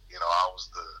team. I was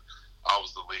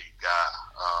the lead guy.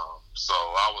 So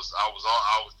that was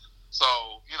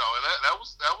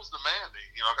demanding.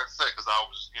 Like I said, because I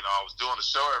was doing the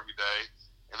show every day,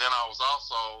 and then I was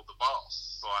also the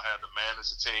boss. So I had to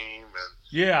manage the team and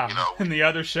and the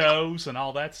other shows and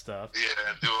all that stuff.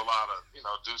 Yeah, and do a lot of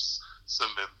do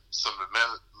some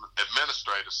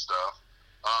administrative stuff.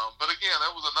 But again,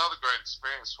 that was another great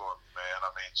experience for me, man. I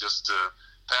mean, just to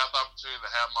have the opportunity to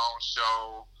have my own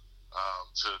show,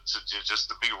 to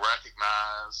be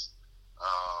recognized,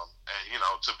 and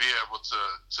to be able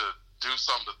to do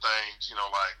some of the things,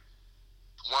 like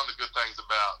one of the good things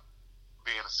about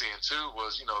being a CN2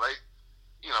 was,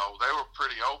 they were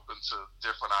pretty open to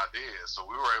different ideas, so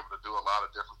we were able to do a lot of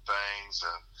different things,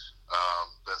 and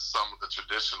that some of the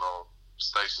traditional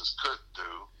stations couldn't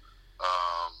do.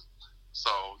 So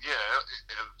yeah,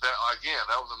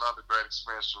 that was another great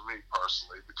experience for me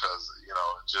personally because it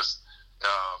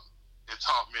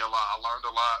taught me a lot. I learned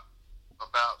a lot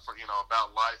about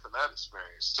life and that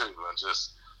experience too, and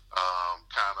just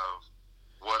kind of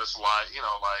what it's like.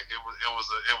 Like it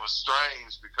was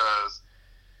strange because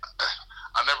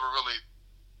I never really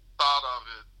thought of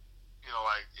it.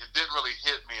 Like it didn't really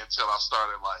hit me until I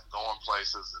started like going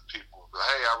places and people would be,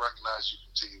 hey, I recognize you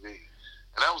from TV.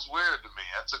 And that was weird to me.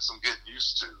 That took some getting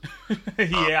used to.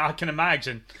 Yeah, I can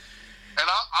imagine. And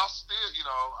I'll still,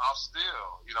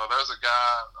 there's a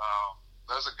guy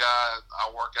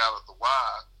I work out at the Y.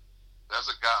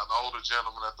 There's an older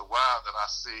gentleman at the Y that I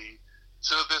see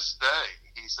to this day.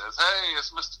 He says, hey,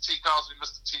 it's Mr. T, calls me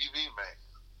Mr. TV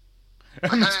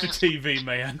Man. Mr. TV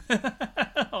Man.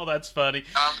 Oh, that's funny. And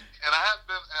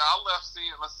I left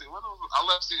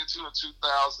CN2 in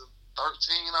 2013,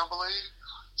 I believe.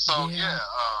 So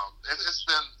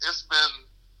it's been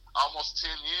almost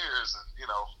 10 years, and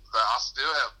I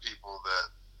still have people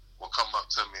that will come up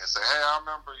to me and say, "Hey, I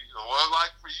remember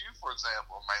like for you, for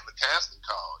example, I made the casting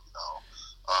call."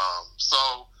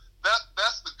 So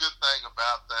that's the good thing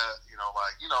about that.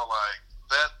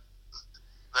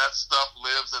 That stuff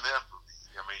lives in infamy.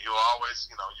 I mean, you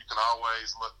can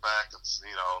always look back and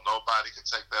nobody can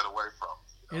take that away from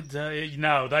you.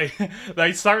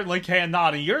 They certainly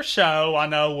cannot. And your show, I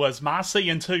know, was My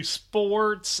CN2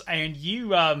 Sports, and you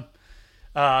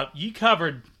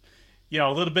covered,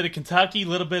 a little bit of Kentucky, a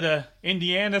little bit of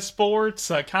Indiana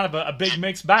sports, kind of a big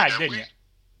mixed bag, didn't you?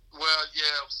 Well,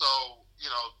 yeah. So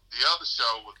the other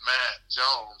show with Matt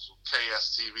Jones with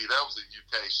KSTV, that was a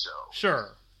UK show.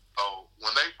 Sure. So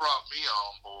when they brought me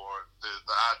on board,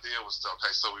 the idea was to,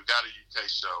 okay, so we've got a UK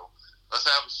show. Let's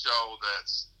have a show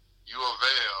that's U of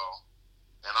L,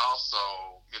 and also,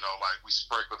 like we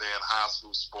sprinkled in high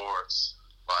school sports.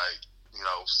 Like,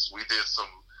 we did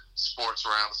some sports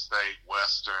around the state,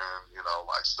 Western,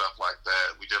 like stuff like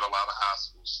that. We did a lot of high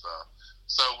school stuff.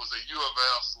 So it was a U of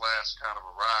L / kind of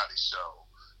variety show,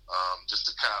 just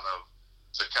to kind of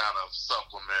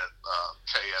supplement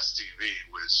KSTV,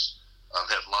 which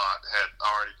had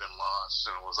already been launched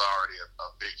and was already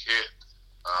a big hit.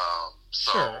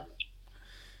 Sure.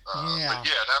 Yeah. But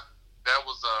yeah, that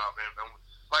was and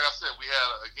like I said, we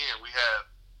had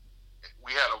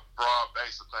a broad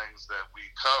base of things that we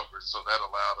covered, so that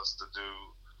allowed us to do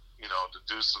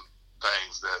some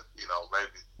things that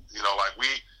maybe like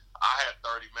I had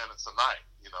 30 minutes a night.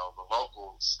 The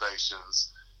local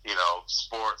stations,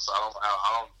 sports. I don't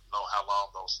know how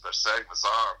long their segments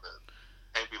are, but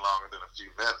can't be longer than a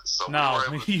few minutes. So no,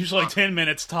 usually 10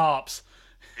 minutes tops.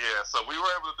 Yeah, so we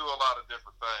were able to do a lot of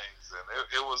different things, and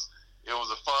it was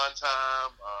a fun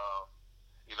time.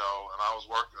 And I was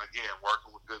working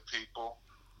with good people.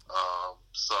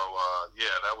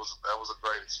 Yeah, that was a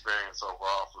great experience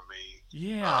overall for me.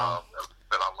 Yeah,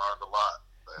 and I learned a lot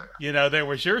there. There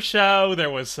was your show, there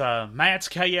was Matt's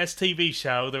KSTV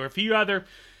show, there were a few other,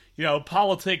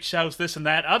 politics shows, this and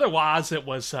that. Otherwise, it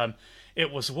was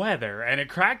weather, and it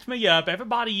cracked me up.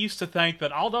 Everybody used to think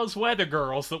that all those weather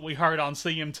girls that we heard on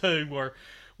CM2 were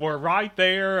right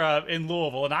there in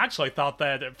Louisville, and I actually thought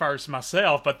that at first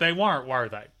myself, but they weren't, were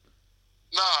they?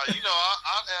 Nah, I'd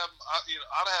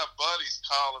have buddies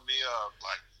calling me up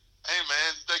like, "Hey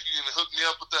man, you think you can hook me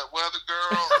up with that weather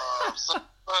girl?"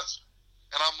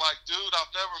 And I'm like, "Dude,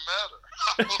 I've never met her.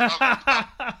 I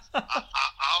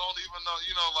don't even know.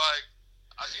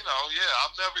 I've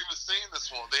never even seen this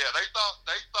one. Yeah, they thought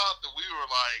that we were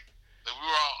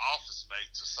all office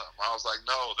mates or something. I was like,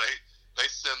 no, they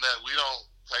send that.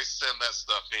 They send that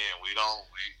stuff in. We don't.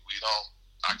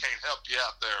 I can't help you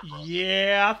out there, bro.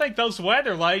 Yeah, I think those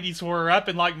weather ladies were up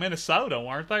in Minnesota,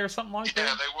 weren't they, or something like that?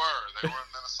 Yeah, they were. They were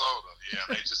in Minnesota. Yeah,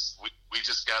 we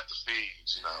just got the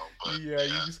feeds, But, yeah,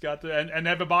 you just got the and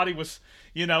everybody was,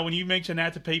 when you mentioned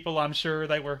that to people, I'm sure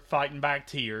they were fighting back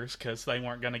tears because they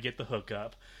weren't going to get the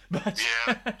hookup. But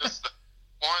yeah, just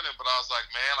disappointed. But I was like,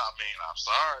 man, I'm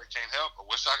sorry, I can't help. I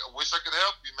wish I could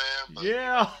help you, man. But,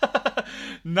 yeah,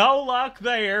 no luck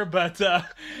there. But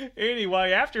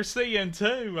anyway, after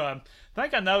CM2, I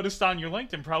think I noticed on your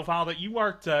LinkedIn profile that you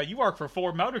worked for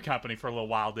Ford Motor Company for a little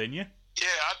while, didn't you? Yeah,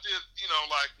 I did.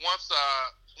 Once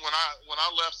when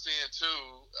I left CM2,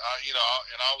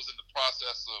 and I was in the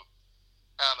process of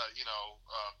kind of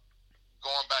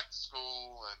going back to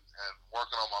school and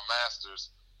working on my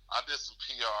master's. I did some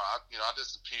PR. I did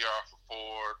some PR for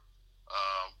Ford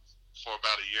for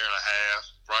about a year and a half,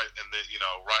 right? And then,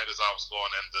 right as I was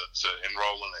going into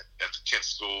enrolling at the Kent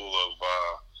School of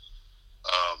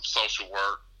Social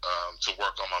Work to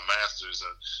work on my master's,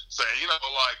 and saying,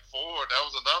 Ford, that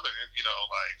was another, you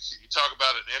talk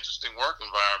about an interesting work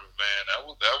environment, man.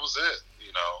 That was it,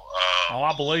 oh,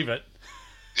 I believe it.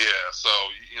 Yeah. So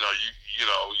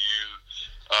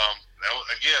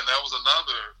that was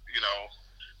another,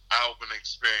 eye-opening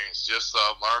experience. Just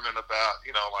learning about,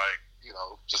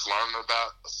 just learning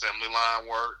about assembly line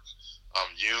work,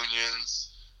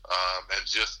 unions, and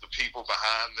just the people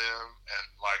behind them, and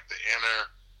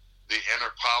the inner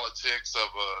politics of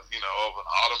of an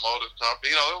automotive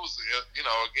company. It was,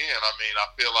 again, I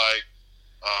feel like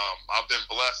I've been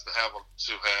blessed to have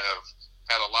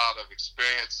had a lot of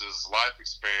life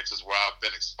experiences, where I've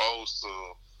been exposed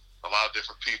to a lot of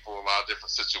different people, a lot of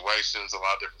different situations, a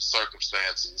lot of different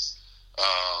circumstances.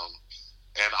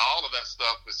 And all of that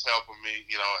stuff is helping me,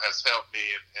 has helped me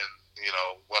in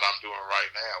what I'm doing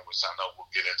right now, which I know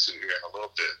we'll get into here in a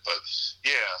little bit. But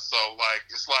yeah, so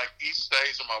it's like each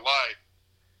stage of my life,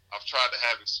 I've tried to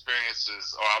have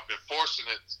experiences, or I've been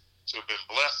fortunate to have been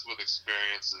blessed with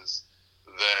experiences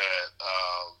that,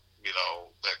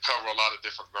 that cover a lot of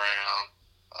different ground,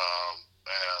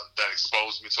 that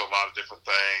exposed me to a lot of different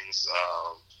things.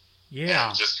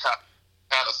 And just kind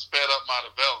of sped up my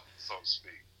development, so to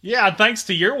speak. Yeah, thanks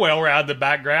to your well-rounded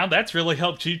background, that's really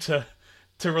helped you to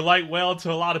relate well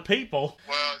to a lot of people.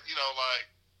 Well,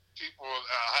 people,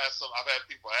 I've had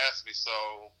people ask me, so,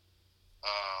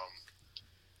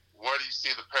 where do you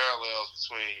see the parallels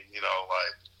between,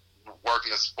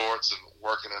 working in sports and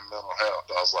working in mental health?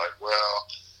 I was like, well,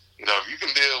 if you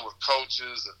can deal with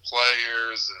coaches and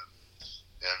players and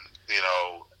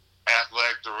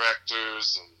athletic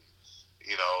directors and,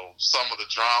 some of the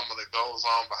drama that goes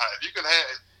on behind, if you can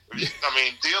have,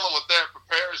 dealing with that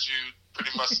prepares you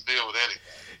pretty much to deal with anything.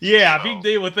 Yeah, if you can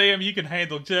deal with them, you can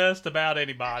handle just about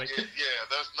anybody. Yeah,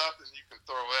 there's nothing you can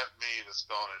throw at me that's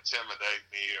going to intimidate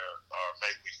me or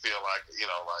make me feel like,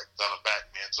 like gonna back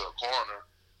me into a corner.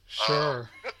 Sure.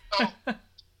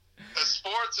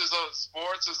 Sports is a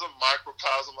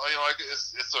microcosm. Like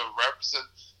it's a represent.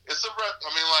 I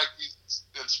mean, like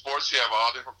in sports, you have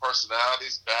all different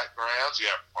personalities, backgrounds. You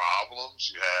have problems.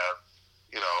 You have,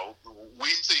 we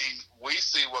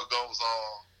see what goes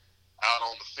on out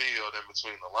on the field in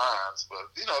between the lines.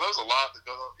 But there's a lot that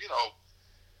goes on.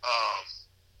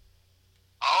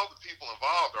 All the people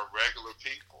involved are regular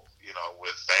people.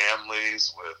 With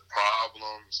families, with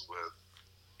problems, with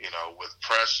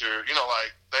pressure.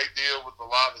 Like they deal with a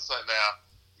lot of stuff now.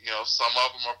 Some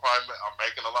of them are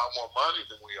making a lot more money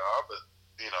than we are, but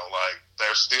like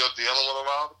they're still dealing with a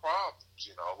lot of the problems.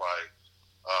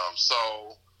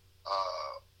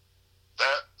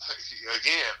 That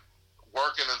again,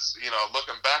 working and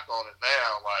looking back on it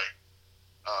now, like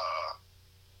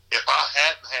if I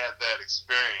hadn't had that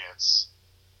experience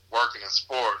working in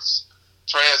sports,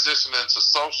 transitioning into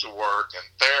social work and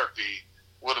therapy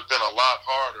would have been a lot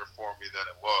harder for me than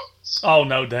it was. Oh,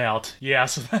 no doubt.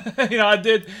 Yes.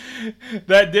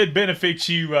 That did benefit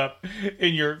you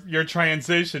in your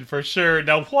transition for sure.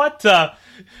 Now,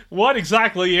 what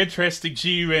exactly interested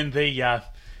you in the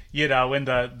in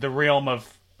the realm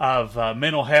of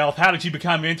mental health? How did you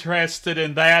become interested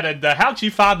in that, and how did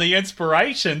you find the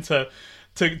inspiration to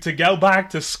go back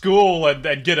to school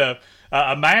and get a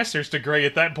master's degree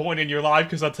at that point in your life?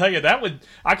 Because I'll tell you,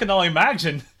 I can only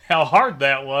imagine how hard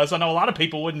that was. I know a lot of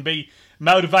people wouldn't be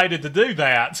motivated to do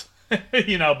that,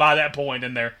 by that point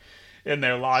in their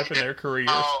life and their careers.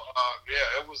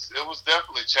 Yeah, it was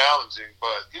definitely challenging,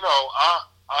 but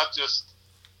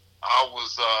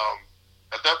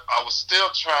I was still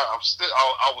trying. I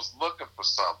was looking for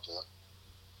something.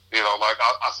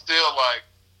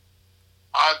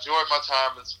 I enjoyed my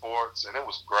time in sports, and it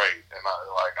was great. And I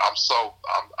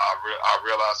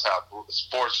realized how I was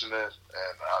fortunate,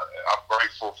 and I'm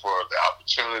grateful for the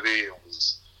opportunity. It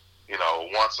was, a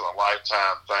once in a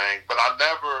lifetime thing. But I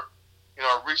never,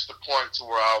 reached a point to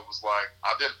where I was like,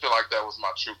 I didn't feel like that was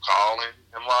my true calling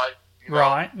in life.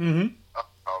 Right. Mm-hmm.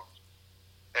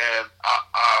 And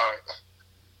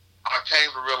I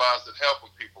came to realize that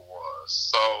helping people was.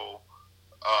 So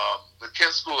the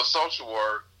Kent School of Social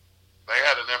Work, they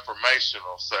had an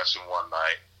informational session one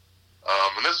night.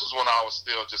 And this was when I was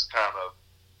still just kind of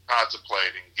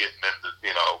contemplating getting into,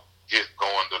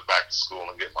 going back to school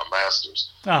and getting my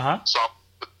master's. Uh-huh. So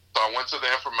I went to the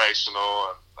informational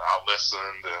and I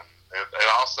listened and it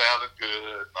all sounded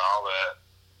good and all that.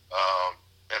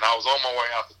 And I was on my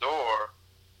way out the door,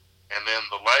 and then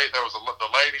the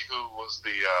lady who was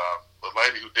the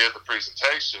lady who did the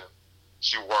presentation.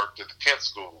 She worked at the Kent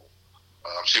School.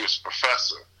 She was a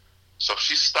professor. So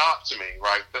she stopped to me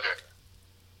right there,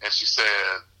 and she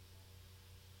said,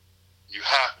 "You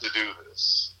have to do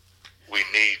this. We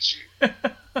need you."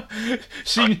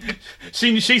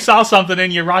 She saw something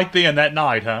in you right then that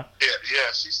night, huh?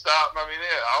 Yeah. She stopped.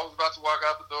 I was about to walk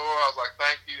out the door. I was like,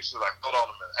 "Thank you." She's like, "Hold on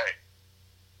a minute. Hey,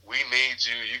 we need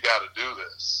you. You got to do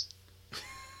this."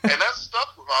 And that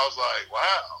stuck with me. I was like,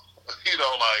 "Wow."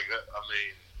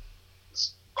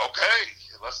 It's okay.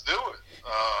 Let's do it.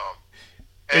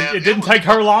 It didn't take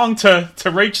her long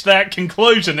to reach that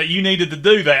conclusion that you needed to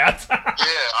do that.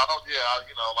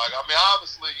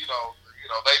 Obviously,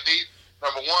 they need,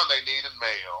 number one, they needed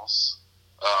males,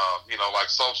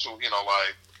 social,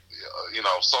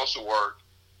 social work,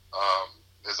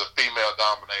 is a female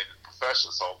dominated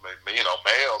profession. So,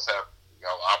 males have,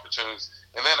 opportunities,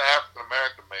 and then African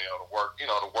American male to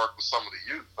work with some of the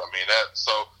youth.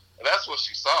 That's what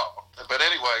she saw. But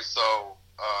anyway,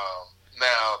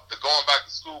 now, the going back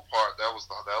to school part, that was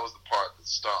the part that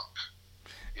stunk.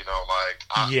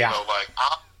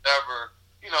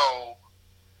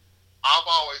 I've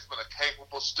always been a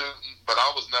capable student, but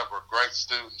I was never a great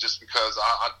student just because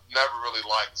I never really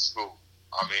liked school.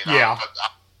 I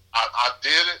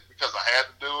did it because I had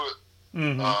to do it.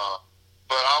 Mm-hmm.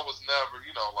 But I was never,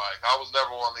 I was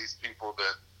never one of these people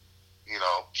that,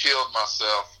 killed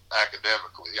myself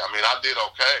academically. I did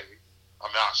okay.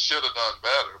 I should have done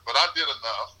better, but I did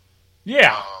enough.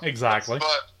 Yeah, exactly.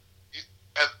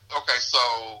 Okay,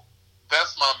 so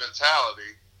that's my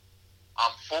mentality.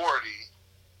 I'm 40,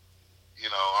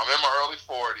 I'm in my early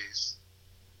 40s,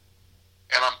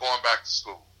 and I'm going back to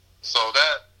school. So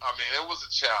that, it was a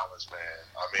challenge, man.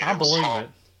 I believe it.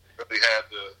 Really had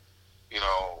to,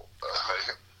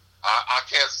 I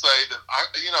can't say that, I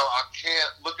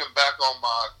can't, looking back on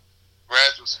my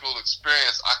graduate school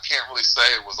experience, I can't really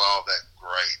say it was all that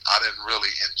great. I didn't really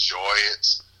enjoy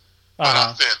it. But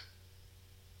I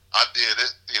did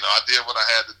it. I did what I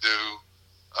had to do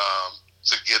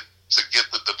to get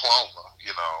the diploma.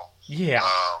 Yeah.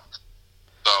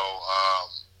 So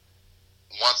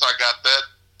once I got that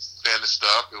finished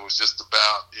up, it was just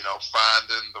about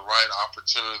finding the right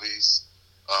opportunities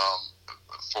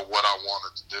for what I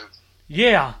wanted to do.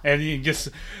 Yeah, and you just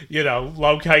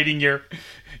locating your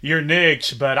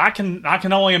niche. But I can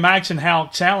only imagine how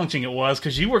challenging it was,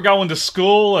 because you were going to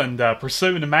school and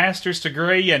pursuing a master's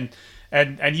degree, and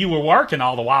you were working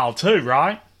all the while too,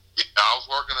 right? Yeah, I was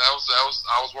working. I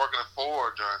was working at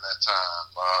Ford during that time.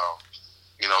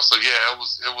 So yeah, it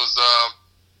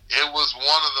was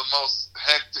one of the most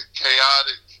hectic,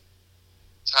 chaotic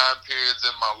time periods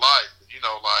in my life.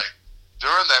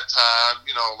 During that time,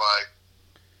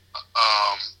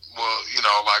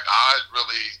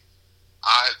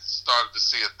 I had started to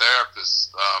see a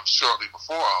therapist shortly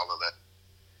before all of that,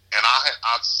 and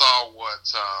I saw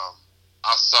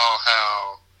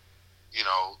how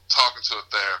talking to a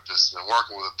therapist and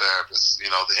working with a therapist, the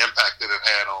impact that it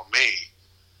had on me.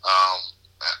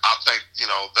 I think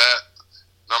that,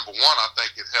 number one, I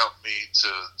think it helped me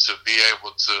to be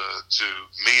able to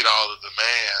meet all the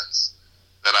demands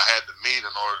that I had to meet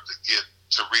in order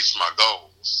to reach my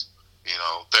goals.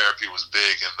 Therapy was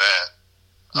big in that.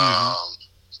 Mm-hmm.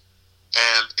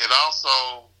 And it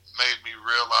also made me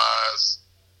realize,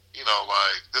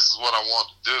 this is what I want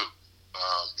to do.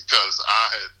 Because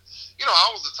I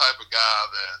was the type of guy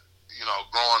that,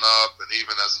 growing up and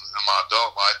even in my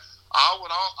adult life, I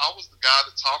was the guy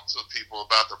that talked to people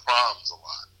about their problems a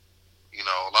lot.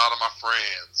 A lot of my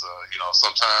friends,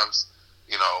 sometimes,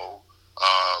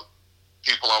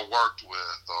 people I worked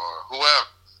with or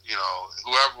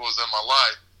whoever was in my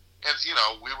life. And,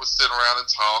 we would sit around and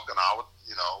talk, and I would,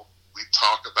 we'd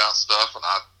talk about stuff, and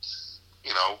I'd,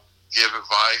 give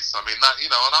advice. I mean,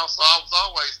 and also I was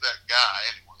always that guy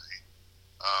anyway.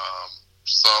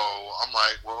 So I'm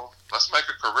like, well, let's make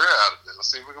a career out of it.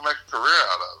 Let's see if we can make a career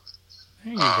out of it.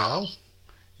 There you go.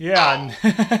 Yeah,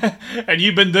 and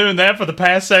you've been doing that for the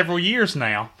past several years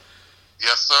now.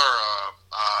 Yes, sir.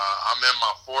 I'm in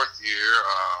my fourth year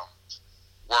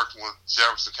working with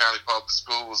Jefferson County Public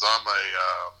Schools.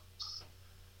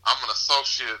 I'm an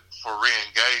associate for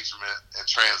re-engagement and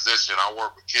transition. I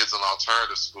work with kids in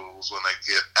alternative schools when they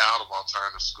get out of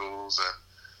alternative schools and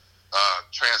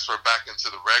transfer back into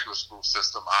the regular school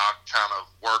system. I kind of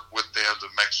work with them to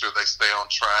make sure they stay on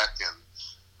track and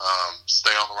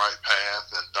stay on the right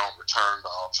path and don't return to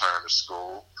alternative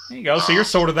school. There you go. So you're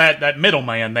sort of that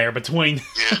middleman there between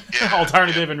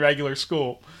alternative and regular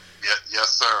school. Yes,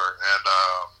 sir. And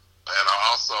I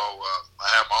also I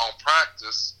have my own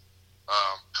practice,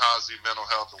 Cosby Mental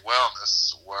Health and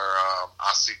Wellness, where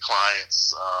I see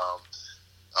clients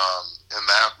in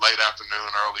the late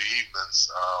afternoon, early evenings,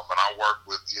 and I work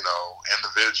with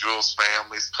individuals,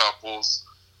 families, couples,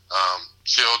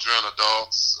 children,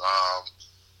 adults.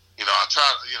 I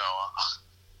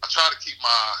try to keep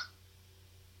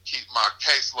my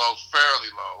caseload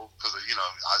fairly low, because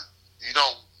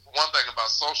one thing about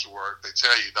social work, they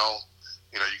tell you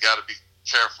you got to be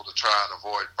careful to try and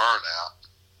avoid burnout.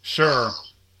 Sure.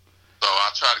 So I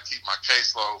try to keep my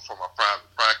caseload for my private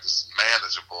practice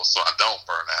manageable so I don't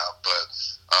burn out. But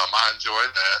I enjoy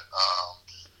that.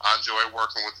 I enjoy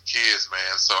working with the kids,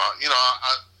 man. So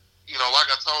like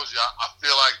I told you, I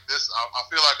feel like I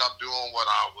feel like I'm doing what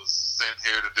I was sent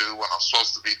here to do, what I'm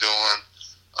supposed to be doing.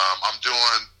 I'm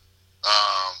doing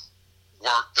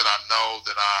work that I know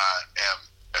that I am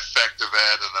effective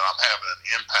at, and that I'm having an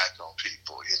impact on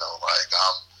people.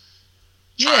 I'm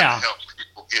trying to help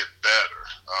people get better.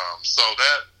 So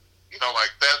that,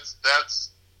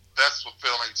 that's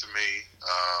fulfilling to me.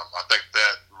 I think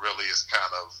that really is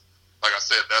kind of, like I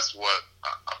said, I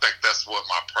think that's what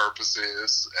my purpose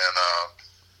is, and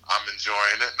I'm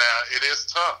enjoying it. Now, it is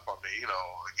tough. I mean,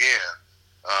 again,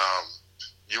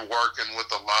 you're working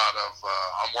with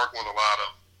I'm working with a lot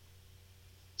of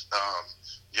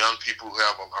young people who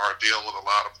are dealing with a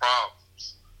lot of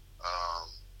problems.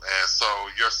 And so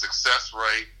your success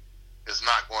rate is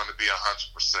not going to be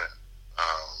 100%.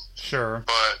 Sure.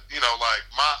 But,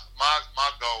 my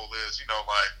goal is,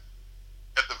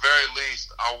 at the very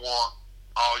least, I want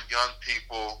all young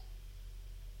people,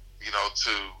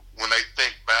 to, when they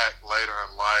think back later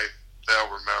in life, they'll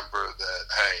remember that,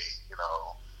 hey,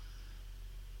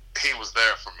 he was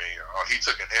there for me, or he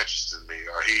took an interest in me,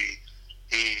 or he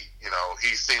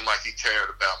seemed like he cared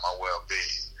about my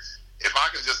well-being. If I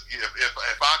can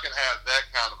if I can have that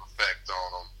kind of effect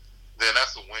on them, then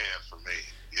that's a win for me,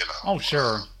 Oh,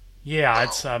 sure. Yeah,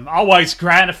 it's always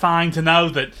gratifying to know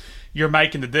that you're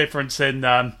making the difference in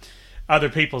other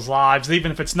people's lives,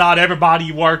 even if it's not everybody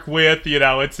you work with.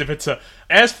 It's if it's a.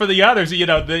 As for the others,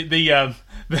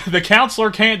 the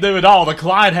counselor can't do it all. The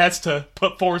client has to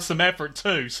put forth some effort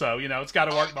too. So it's got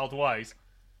to work both ways.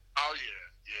 Oh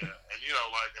yeah, and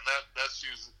and that's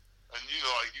usually, and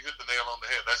like you hit the nail on the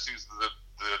head. That's usually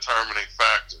the determining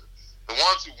factor. The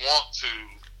ones who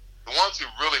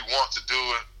really want to do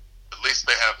it, at least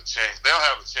they have a chance. They'll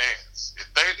have a chance.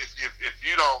 If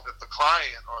the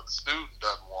client or the student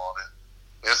doesn't want it,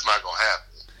 it's not gonna happen.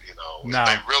 No. If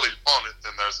they really want it,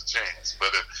 then there's a chance.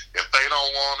 But if they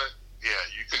don't want it, yeah,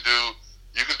 you can do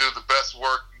the best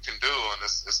work you can do, and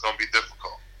it's gonna be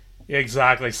difficult.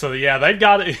 Exactly. So yeah, they've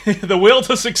got the will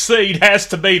to succeed has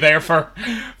to be there for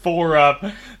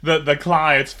the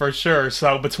clients for sure.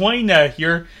 So between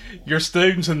your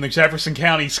students in the Jefferson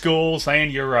County schools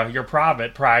and your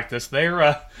private practice, there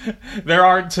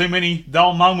aren't too many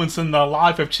dull moments in the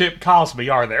life of Chip Cosby,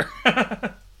 are there?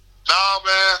 No,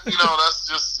 man. That's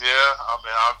just I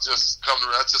mean, I've just come to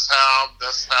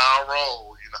that's how I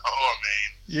roll.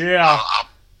 Yeah.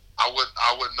 I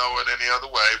wouldn't know it any other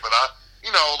way, but I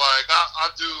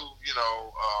do,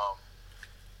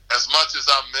 as much as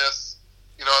I miss,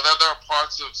 there are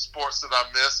parts of sports that I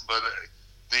miss, but,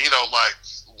 like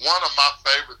one of my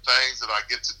favorite things that I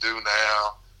get to do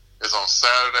now is on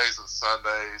Saturdays and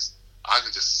Sundays, I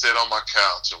can just sit on my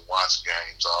couch and watch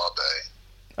games all day.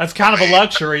 That's kind of a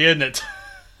luxury, isn't it?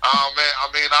 Oh man,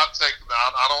 I mean, I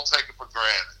don't take it for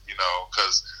granted,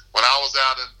 because when I was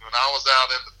out in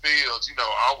the fields,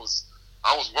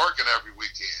 I was working every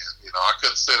weekend. I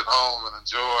couldn't sit at home and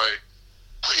enjoy.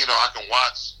 I can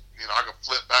watch. I can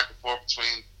flip back and forth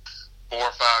between 4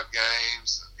 or 5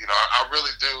 games. I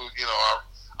really do.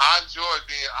 I enjoy.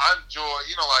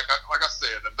 Like I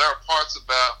said, there are parts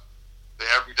about the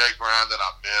everyday grind that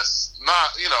I miss. There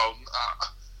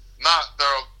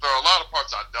are a lot of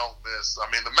parts I don't miss. I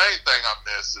mean, the main thing I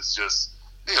miss is just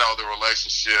the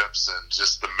relationships and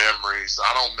just the memories.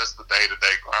 I don't miss the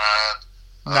day-to-day grind.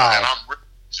 No. And I'm really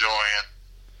enjoying,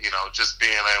 just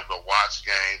being able to watch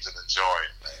games and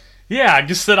enjoying it. Yeah,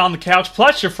 just sit on the couch.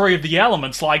 Plus, you're free of the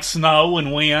elements like snow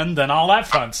and wind and all that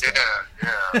fun stuff. Yeah.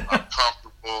 I'm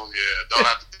comfortable. Yeah, don't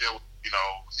have to deal with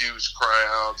huge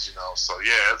crowds. So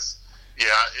yeah,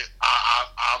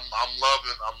 I'm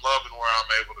loving where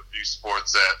I'm able to view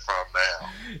sports at from now.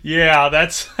 Yeah,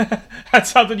 that's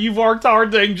something you've worked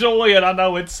hard to enjoy, and I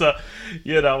know it's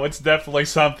it's definitely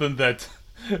something that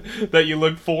you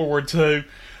look forward to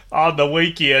on the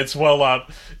weekends. Well,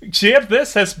 Chip,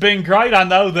 this has been great. I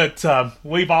know that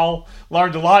we've all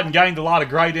learned a lot and gained a lot of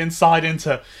great insight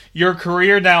into your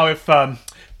career. Now, if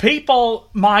people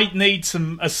might need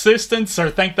some assistance or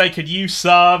think they could use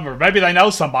some, or maybe they know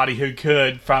somebody who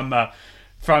could from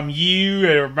you,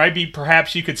 or maybe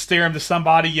perhaps you could steer them to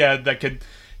somebody that could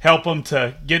help them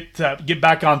to get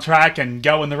back on track and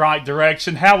go in the right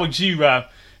direction. How would you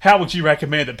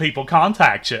recommend that people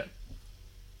contact you?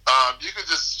 You can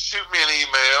just shoot me an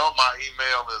email. My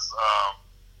email is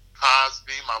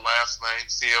Cosby, my last name,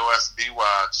 Cosby,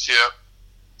 Chip,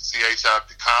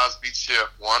 CHIP, Cosby Chip,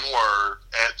 one word,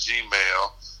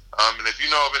 @gmail. And if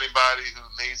you know of anybody who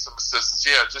needs some assistance,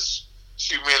 just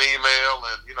shoot me an email,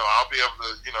 and I'll be able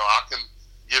to, I can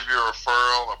give you a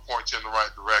referral or point you in the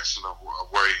right direction of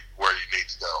where you need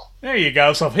to go. There you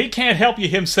go. So if he can't help you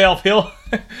himself, he'll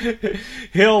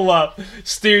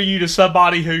steer you to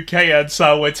somebody who can.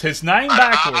 So it's his name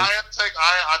backwards.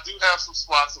 I do have some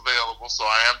slots available, so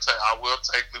I will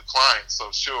take new clients.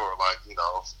 So sure,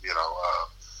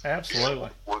 absolutely.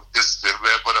 But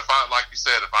if I, like you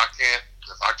said, if I can,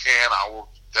 I will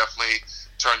definitely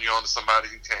turn you on to somebody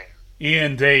who can.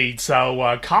 Indeed.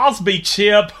 So Cosby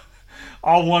Chip,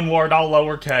 all one word, all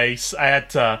lowercase,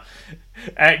 at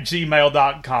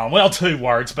gmail.com. Well, 2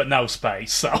 words, but no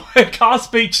space. So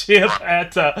Cosby Chip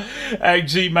at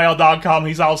gmail.com.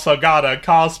 He's also got a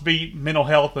Cosby Mental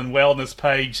Health and Wellness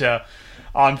page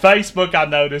on Facebook, I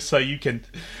noticed, so you can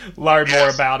learn more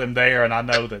about him there. And I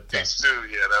know that that'd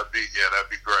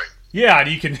be great. Yeah, and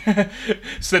you can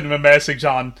send him a message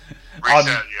on. I'll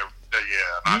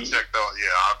check out.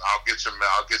 I'll get your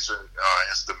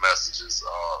instant messages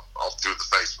through the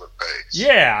Facebook page.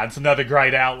 Yeah, it's another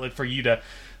great outlet for you to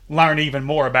learn even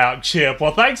more about Chip.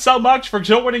 Well, thanks so much for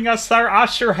joining us, sir. I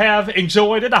sure have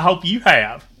enjoyed it. I hope you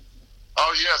have.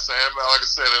 Oh yes, Sam. Like I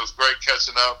said, it was great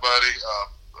catching up, buddy.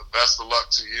 Best of luck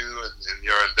to you and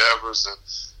your endeavors, and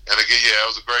again, it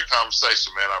was a great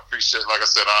conversation, man. I appreciate it. Like I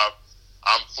said,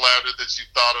 I'm flattered that you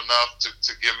thought enough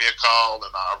to give me a call,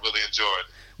 and I really enjoyed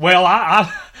it. Well,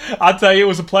 I'll tell you, it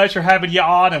was a pleasure having you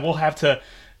on, and we'll have to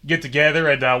get together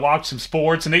and watch some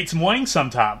sports and eat some wings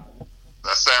sometime.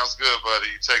 That sounds good, buddy.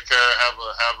 You take care. Have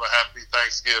a happy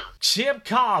Thanksgiving. Chip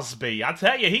Cosby, I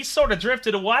tell you, he's sort of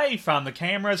drifted away from the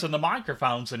cameras and the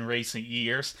microphones in recent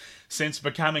years since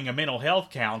becoming a mental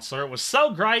health counselor. It was so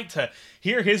great to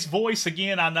hear his voice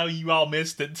again. I know you all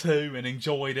missed it too and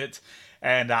enjoyed it.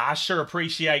 And I sure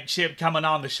appreciate Chip coming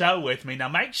on the show with me. Now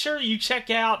make sure you check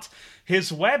out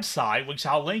his website, which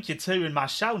I'll link you to in my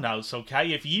show notes,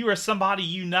 okay? If you or somebody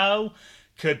you know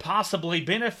could possibly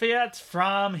benefit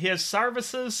from his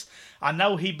services, I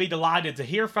know he'd be delighted to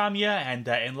hear from you and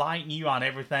enlighten you on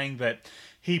everything that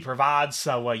he provides.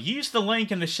 So use the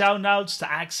link in the show notes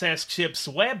to access Chip's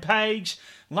webpage,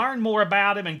 learn more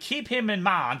about him, and keep him in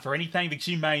mind for anything that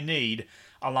you may need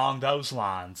along those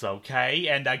lines, okay?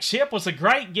 And Chip was a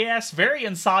great guest, very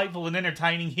insightful and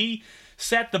entertaining. He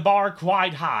set the bar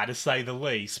quite high, to say the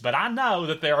least. But I know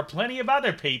that there are plenty of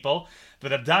other people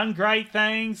that have done great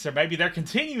things, or maybe they're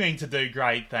continuing to do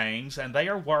great things, and they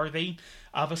are worthy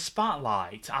of a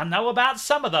spotlight. I know about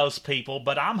some of those people,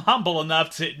 but I'm humble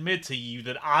enough to admit to you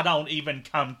that I don't even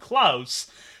come close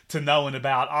to knowing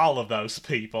about all of those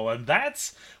people, and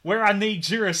that's where I need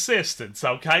your assistance,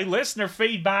 okay? Listener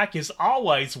feedback is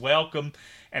always welcome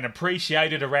and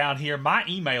appreciated around here. My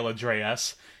email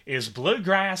address is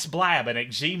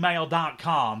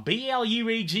bluegrassblabbin@gmail.com,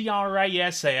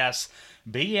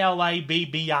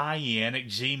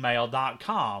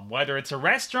 BLUEGRASSBLABBIN@gmail.com. Whether it's a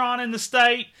restaurant in the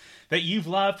state that you've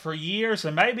loved for years,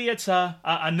 or maybe it's a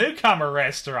newcomer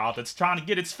restaurant that's trying to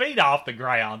get its feet off the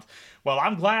ground, well,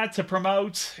 I'm glad to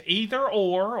promote either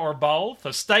or both.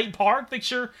 A state park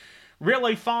that you're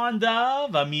really fond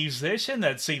of, a musician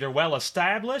that's either well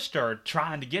established or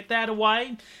trying to get that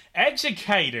away,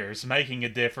 educators making a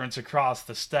difference across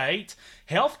the state,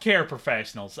 healthcare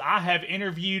professionals. I have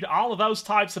interviewed all of those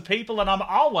types of people, and I'm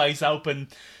always open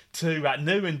to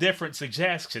new and different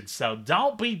suggestions. So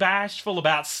don't be bashful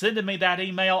about sending me that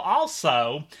email.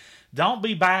 Also, don't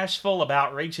be bashful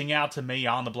about reaching out to me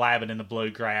on the Blabbin' in the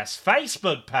Bluegrass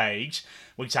Facebook page,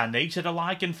 which I need you to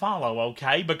like and follow,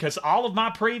 okay? Because all of my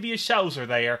previous shows are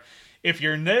there. If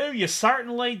you're new, you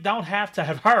certainly don't have to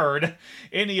have heard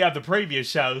any of the previous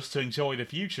shows to enjoy the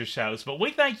future shows. But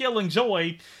we think you'll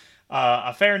enjoy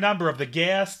a fair number of the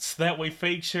guests that we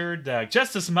featured,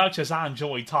 just as much as I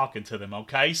enjoy talking to them,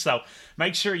 okay? So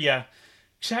make sure you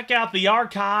check out the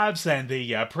archives and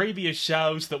the previous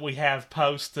shows that we have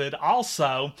posted.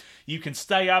 Also, you can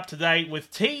stay up to date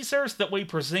with teasers that we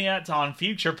present on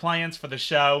future plans for the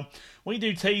show. We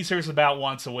do teasers about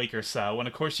once a week or so. And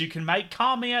of course, you can make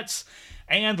comments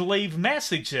and leave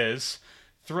messages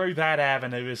through that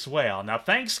avenue as well. Now,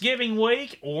 Thanksgiving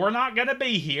week, we're not going to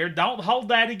be here. Don't hold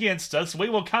that against us. We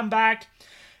will come back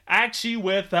at you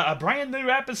with a brand new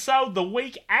episode the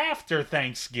week after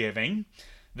Thanksgiving.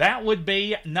 That would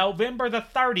be November the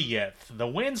 30th, the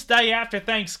Wednesday after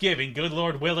Thanksgiving. Good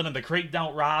Lord willing and the creek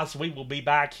don't rise, we will be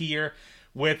back here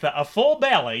with a full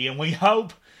belly, and we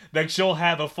hope that you'll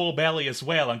have a full belly as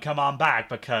well and come on back,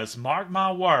 because mark my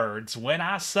words when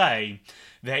I say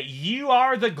that you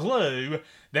are the glue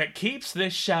that keeps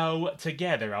this show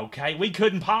together, okay? We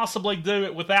couldn't possibly do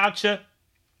it without you,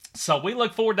 so we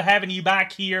look forward to having you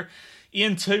back here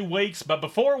in 2 weeks. But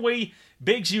before we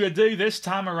bids you adieu this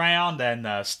time around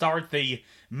and start the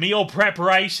meal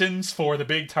preparations for the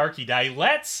big turkey day,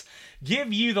 let's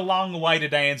give you the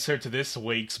long-awaited answer to this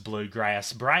week's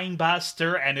Bluegrass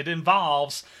Brainbuster, and it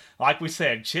involves, like we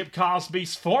said, Chip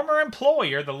Cosby's former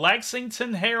employer, the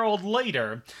Lexington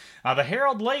Herald-Leader. The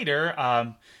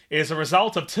Herald-Leader is a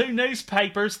result of two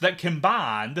newspapers that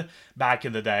combined back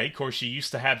in the day. Of course, you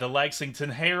used to have the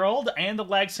Lexington Herald and the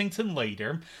Lexington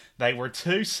Leader. They were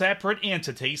two separate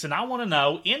entities, and I want to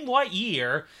know, in what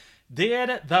year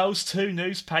did those two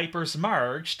newspapers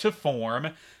merge to form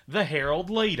the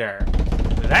Herald-Leader?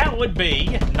 That would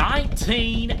be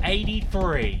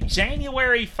 1983.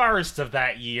 January 1st of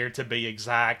that year, to be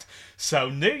exact. So,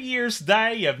 New Year's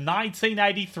Day of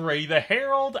 1983, the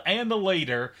Herald and the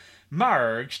Leader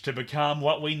merged to become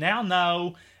what we now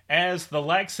know as the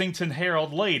Lexington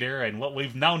Herald-Leader, and what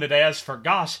we've known it as for,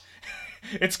 gosh,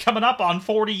 it's coming up on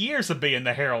 40 years of being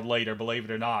the Herald-Leader, believe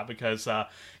it or not, because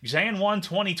Jan 1,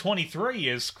 2023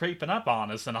 is creeping up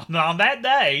on us, and on that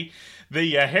day,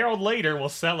 the Herald-Leader will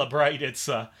celebrate its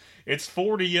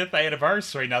 40th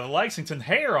anniversary. Now, the Lexington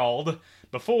Herald,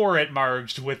 before it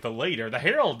merged with the Leader, the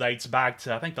Herald dates back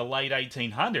to, I think, the late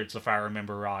 1800s, if I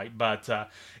remember right, but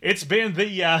it's been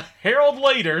the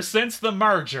Herald-Leader since the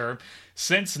merger,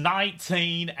 since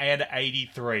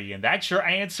 1983, and that's your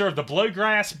answer of the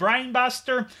Bluegrass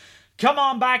Brainbuster. Come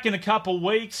on back in a couple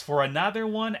weeks for another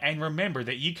one, and remember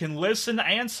that you can listen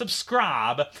and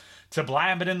subscribe to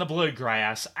Blabbing in the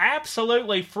Bluegrass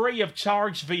absolutely free of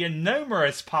charge via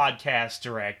numerous podcast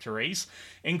directories,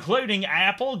 including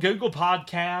Apple, Google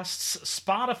Podcasts,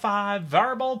 Spotify,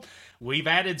 Verbal. We've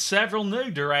added several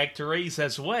new directories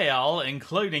as well,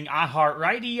 including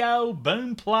iHeartRadio,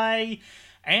 Boomplay,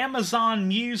 Amazon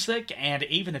Music, and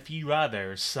even a few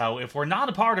others. So if we're not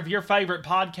a part of your favorite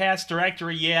podcast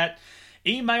directory yet,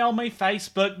 email me,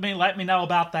 Facebook me, let me know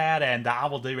about that, and I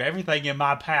will do everything in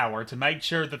my power to make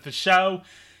sure that the show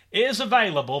is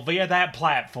available via that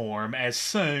platform as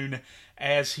soon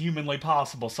as humanly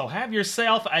possible. So have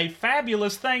yourself a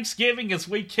fabulous Thanksgiving as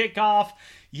we kick off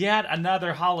yet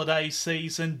another holiday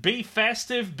season. Be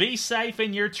festive, be safe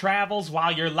in your travels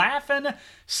while you're laughing,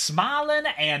 smiling,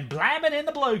 and blabbing in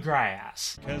the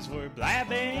bluegrass. 'Cause we're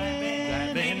blabbing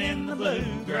in the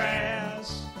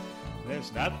bluegrass.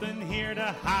 There's nothing here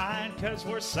to hide, 'cause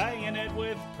we're saying it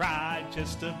with pride.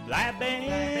 Just a blabbing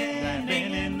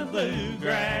in the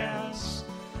bluegrass.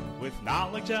 With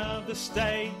knowledge of the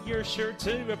state you're sure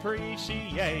to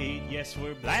appreciate. Yes,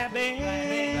 we're blabbing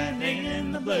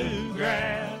in the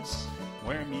bluegrass,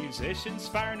 where musicians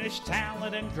furnish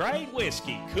talent and great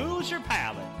whiskey cools your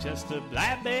palate. Just a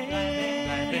blabbing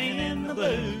in the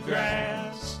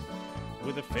bluegrass,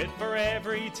 with a fit for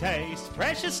every taste.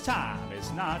 Precious time is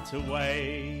not to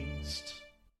waste.